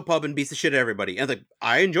goes to a pub and beats the shit out of everybody. And it's like,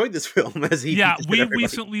 I enjoyed this film as he Yeah, beat the shit we out of everybody.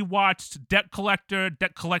 recently watched Debt Collector,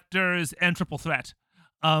 Debt Collectors, and Triple Threat.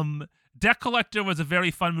 Debt Collector was a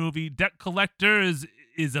very fun movie. Debt Collectors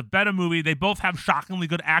is a better movie. They both have shockingly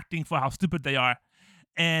good acting for how stupid they are.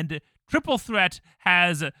 And Triple Threat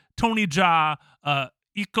has Tony Jaa, Iko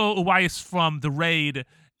Uwais from The Raid,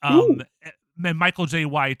 and Michael J.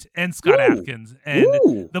 White, and Scott Adkins.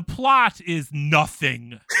 And the plot is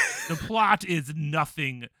nothing.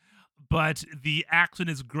 But the action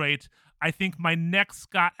is great. I think my next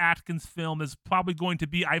Scott Adkins film is probably going to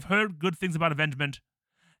be, I've heard good things about Avengement,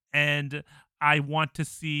 and I want to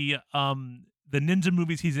see the ninja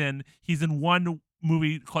movies he's in. He's in one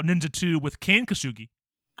movie called Ninja 2 with Kane Kashugi.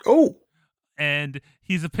 Oh. And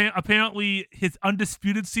he's apparently his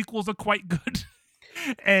Undisputed sequels are quite good.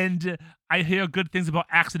 And I hear good things about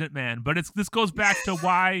Accident Man, but this goes back to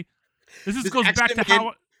why.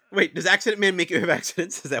 Wait, does Accident Man make you have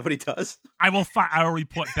accidents? Is that what he does? I will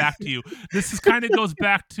report back to you. This is kind of goes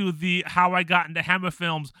back to the how I got into Hammer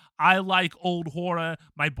films. I like old horror.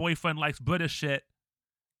 My boyfriend likes British shit.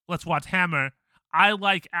 Let's watch Hammer. I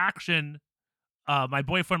like action. My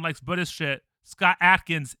boyfriend likes British shit. Scott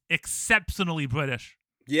Adkins, exceptionally British.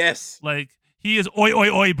 Yes. Like, he is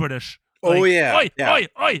oi British. Like, oh, yeah.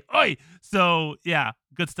 Oi. So, yeah,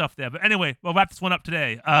 good stuff there. But anyway, we'll wrap this one up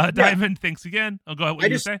today. Diamond, thanks again. I'll go ahead.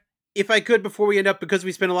 What you say? If I could, before we end up, because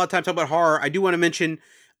we spend a lot of time talking about horror, I do want to mention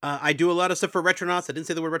I do a lot of stuff for Retronauts. I didn't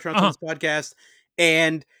say the word Retronauts on this podcast.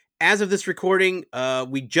 And as of this recording,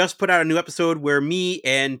 we just put out a new episode where me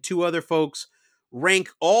and two other folks rank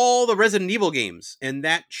all the Resident Evil games. And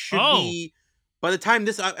that should be, by the time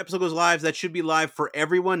this episode goes live, that should be live for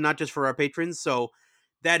everyone, not just for our patrons. So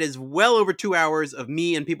that is well over 2 hours of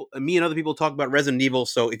me and other people talk about Resident Evil.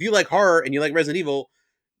 So if you like horror and you like Resident Evil,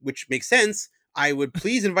 which makes sense, I would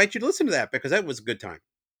please invite you to listen to that because that was a good time.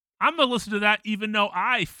 I'm going to listen to that even though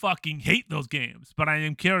I fucking hate those games, but I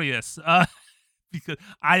am curious because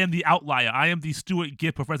I am the outlier. I am the Stuart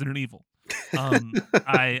Gipp of Resident Evil.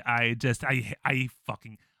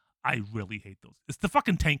 I really hate those. It's the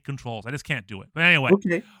fucking tank controls. I just can't do it. But anyway,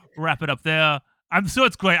 wrap it up there. I'm sure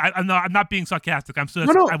it's great. I'm not being sarcastic. I'm sure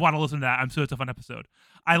I want to listen to that. I'm sure it's a fun episode.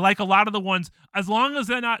 I like a lot of the ones, as long as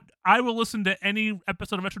they're not, I will listen to any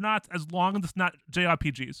episode of Retronauts as long as it's not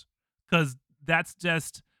JRPGs. Because that's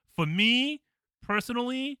just, for me,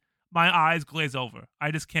 personally, my eyes glaze over.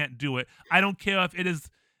 I just can't do it. I don't care if it is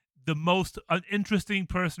the most interesting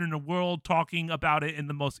person in the world talking about it in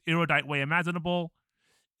the most erudite way imaginable.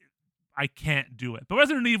 I can't do it. But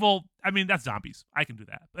Resident Evil, I mean, that's zombies. I can do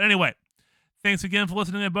that. But anyway, thanks again for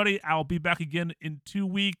listening, everybody. I'll be back again in 2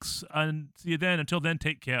 weeks. And see you then. Until then,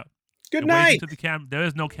 take care. Good night. Waving to the camera. There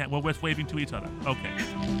is no camera. We're waving to each other.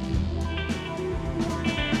 Okay.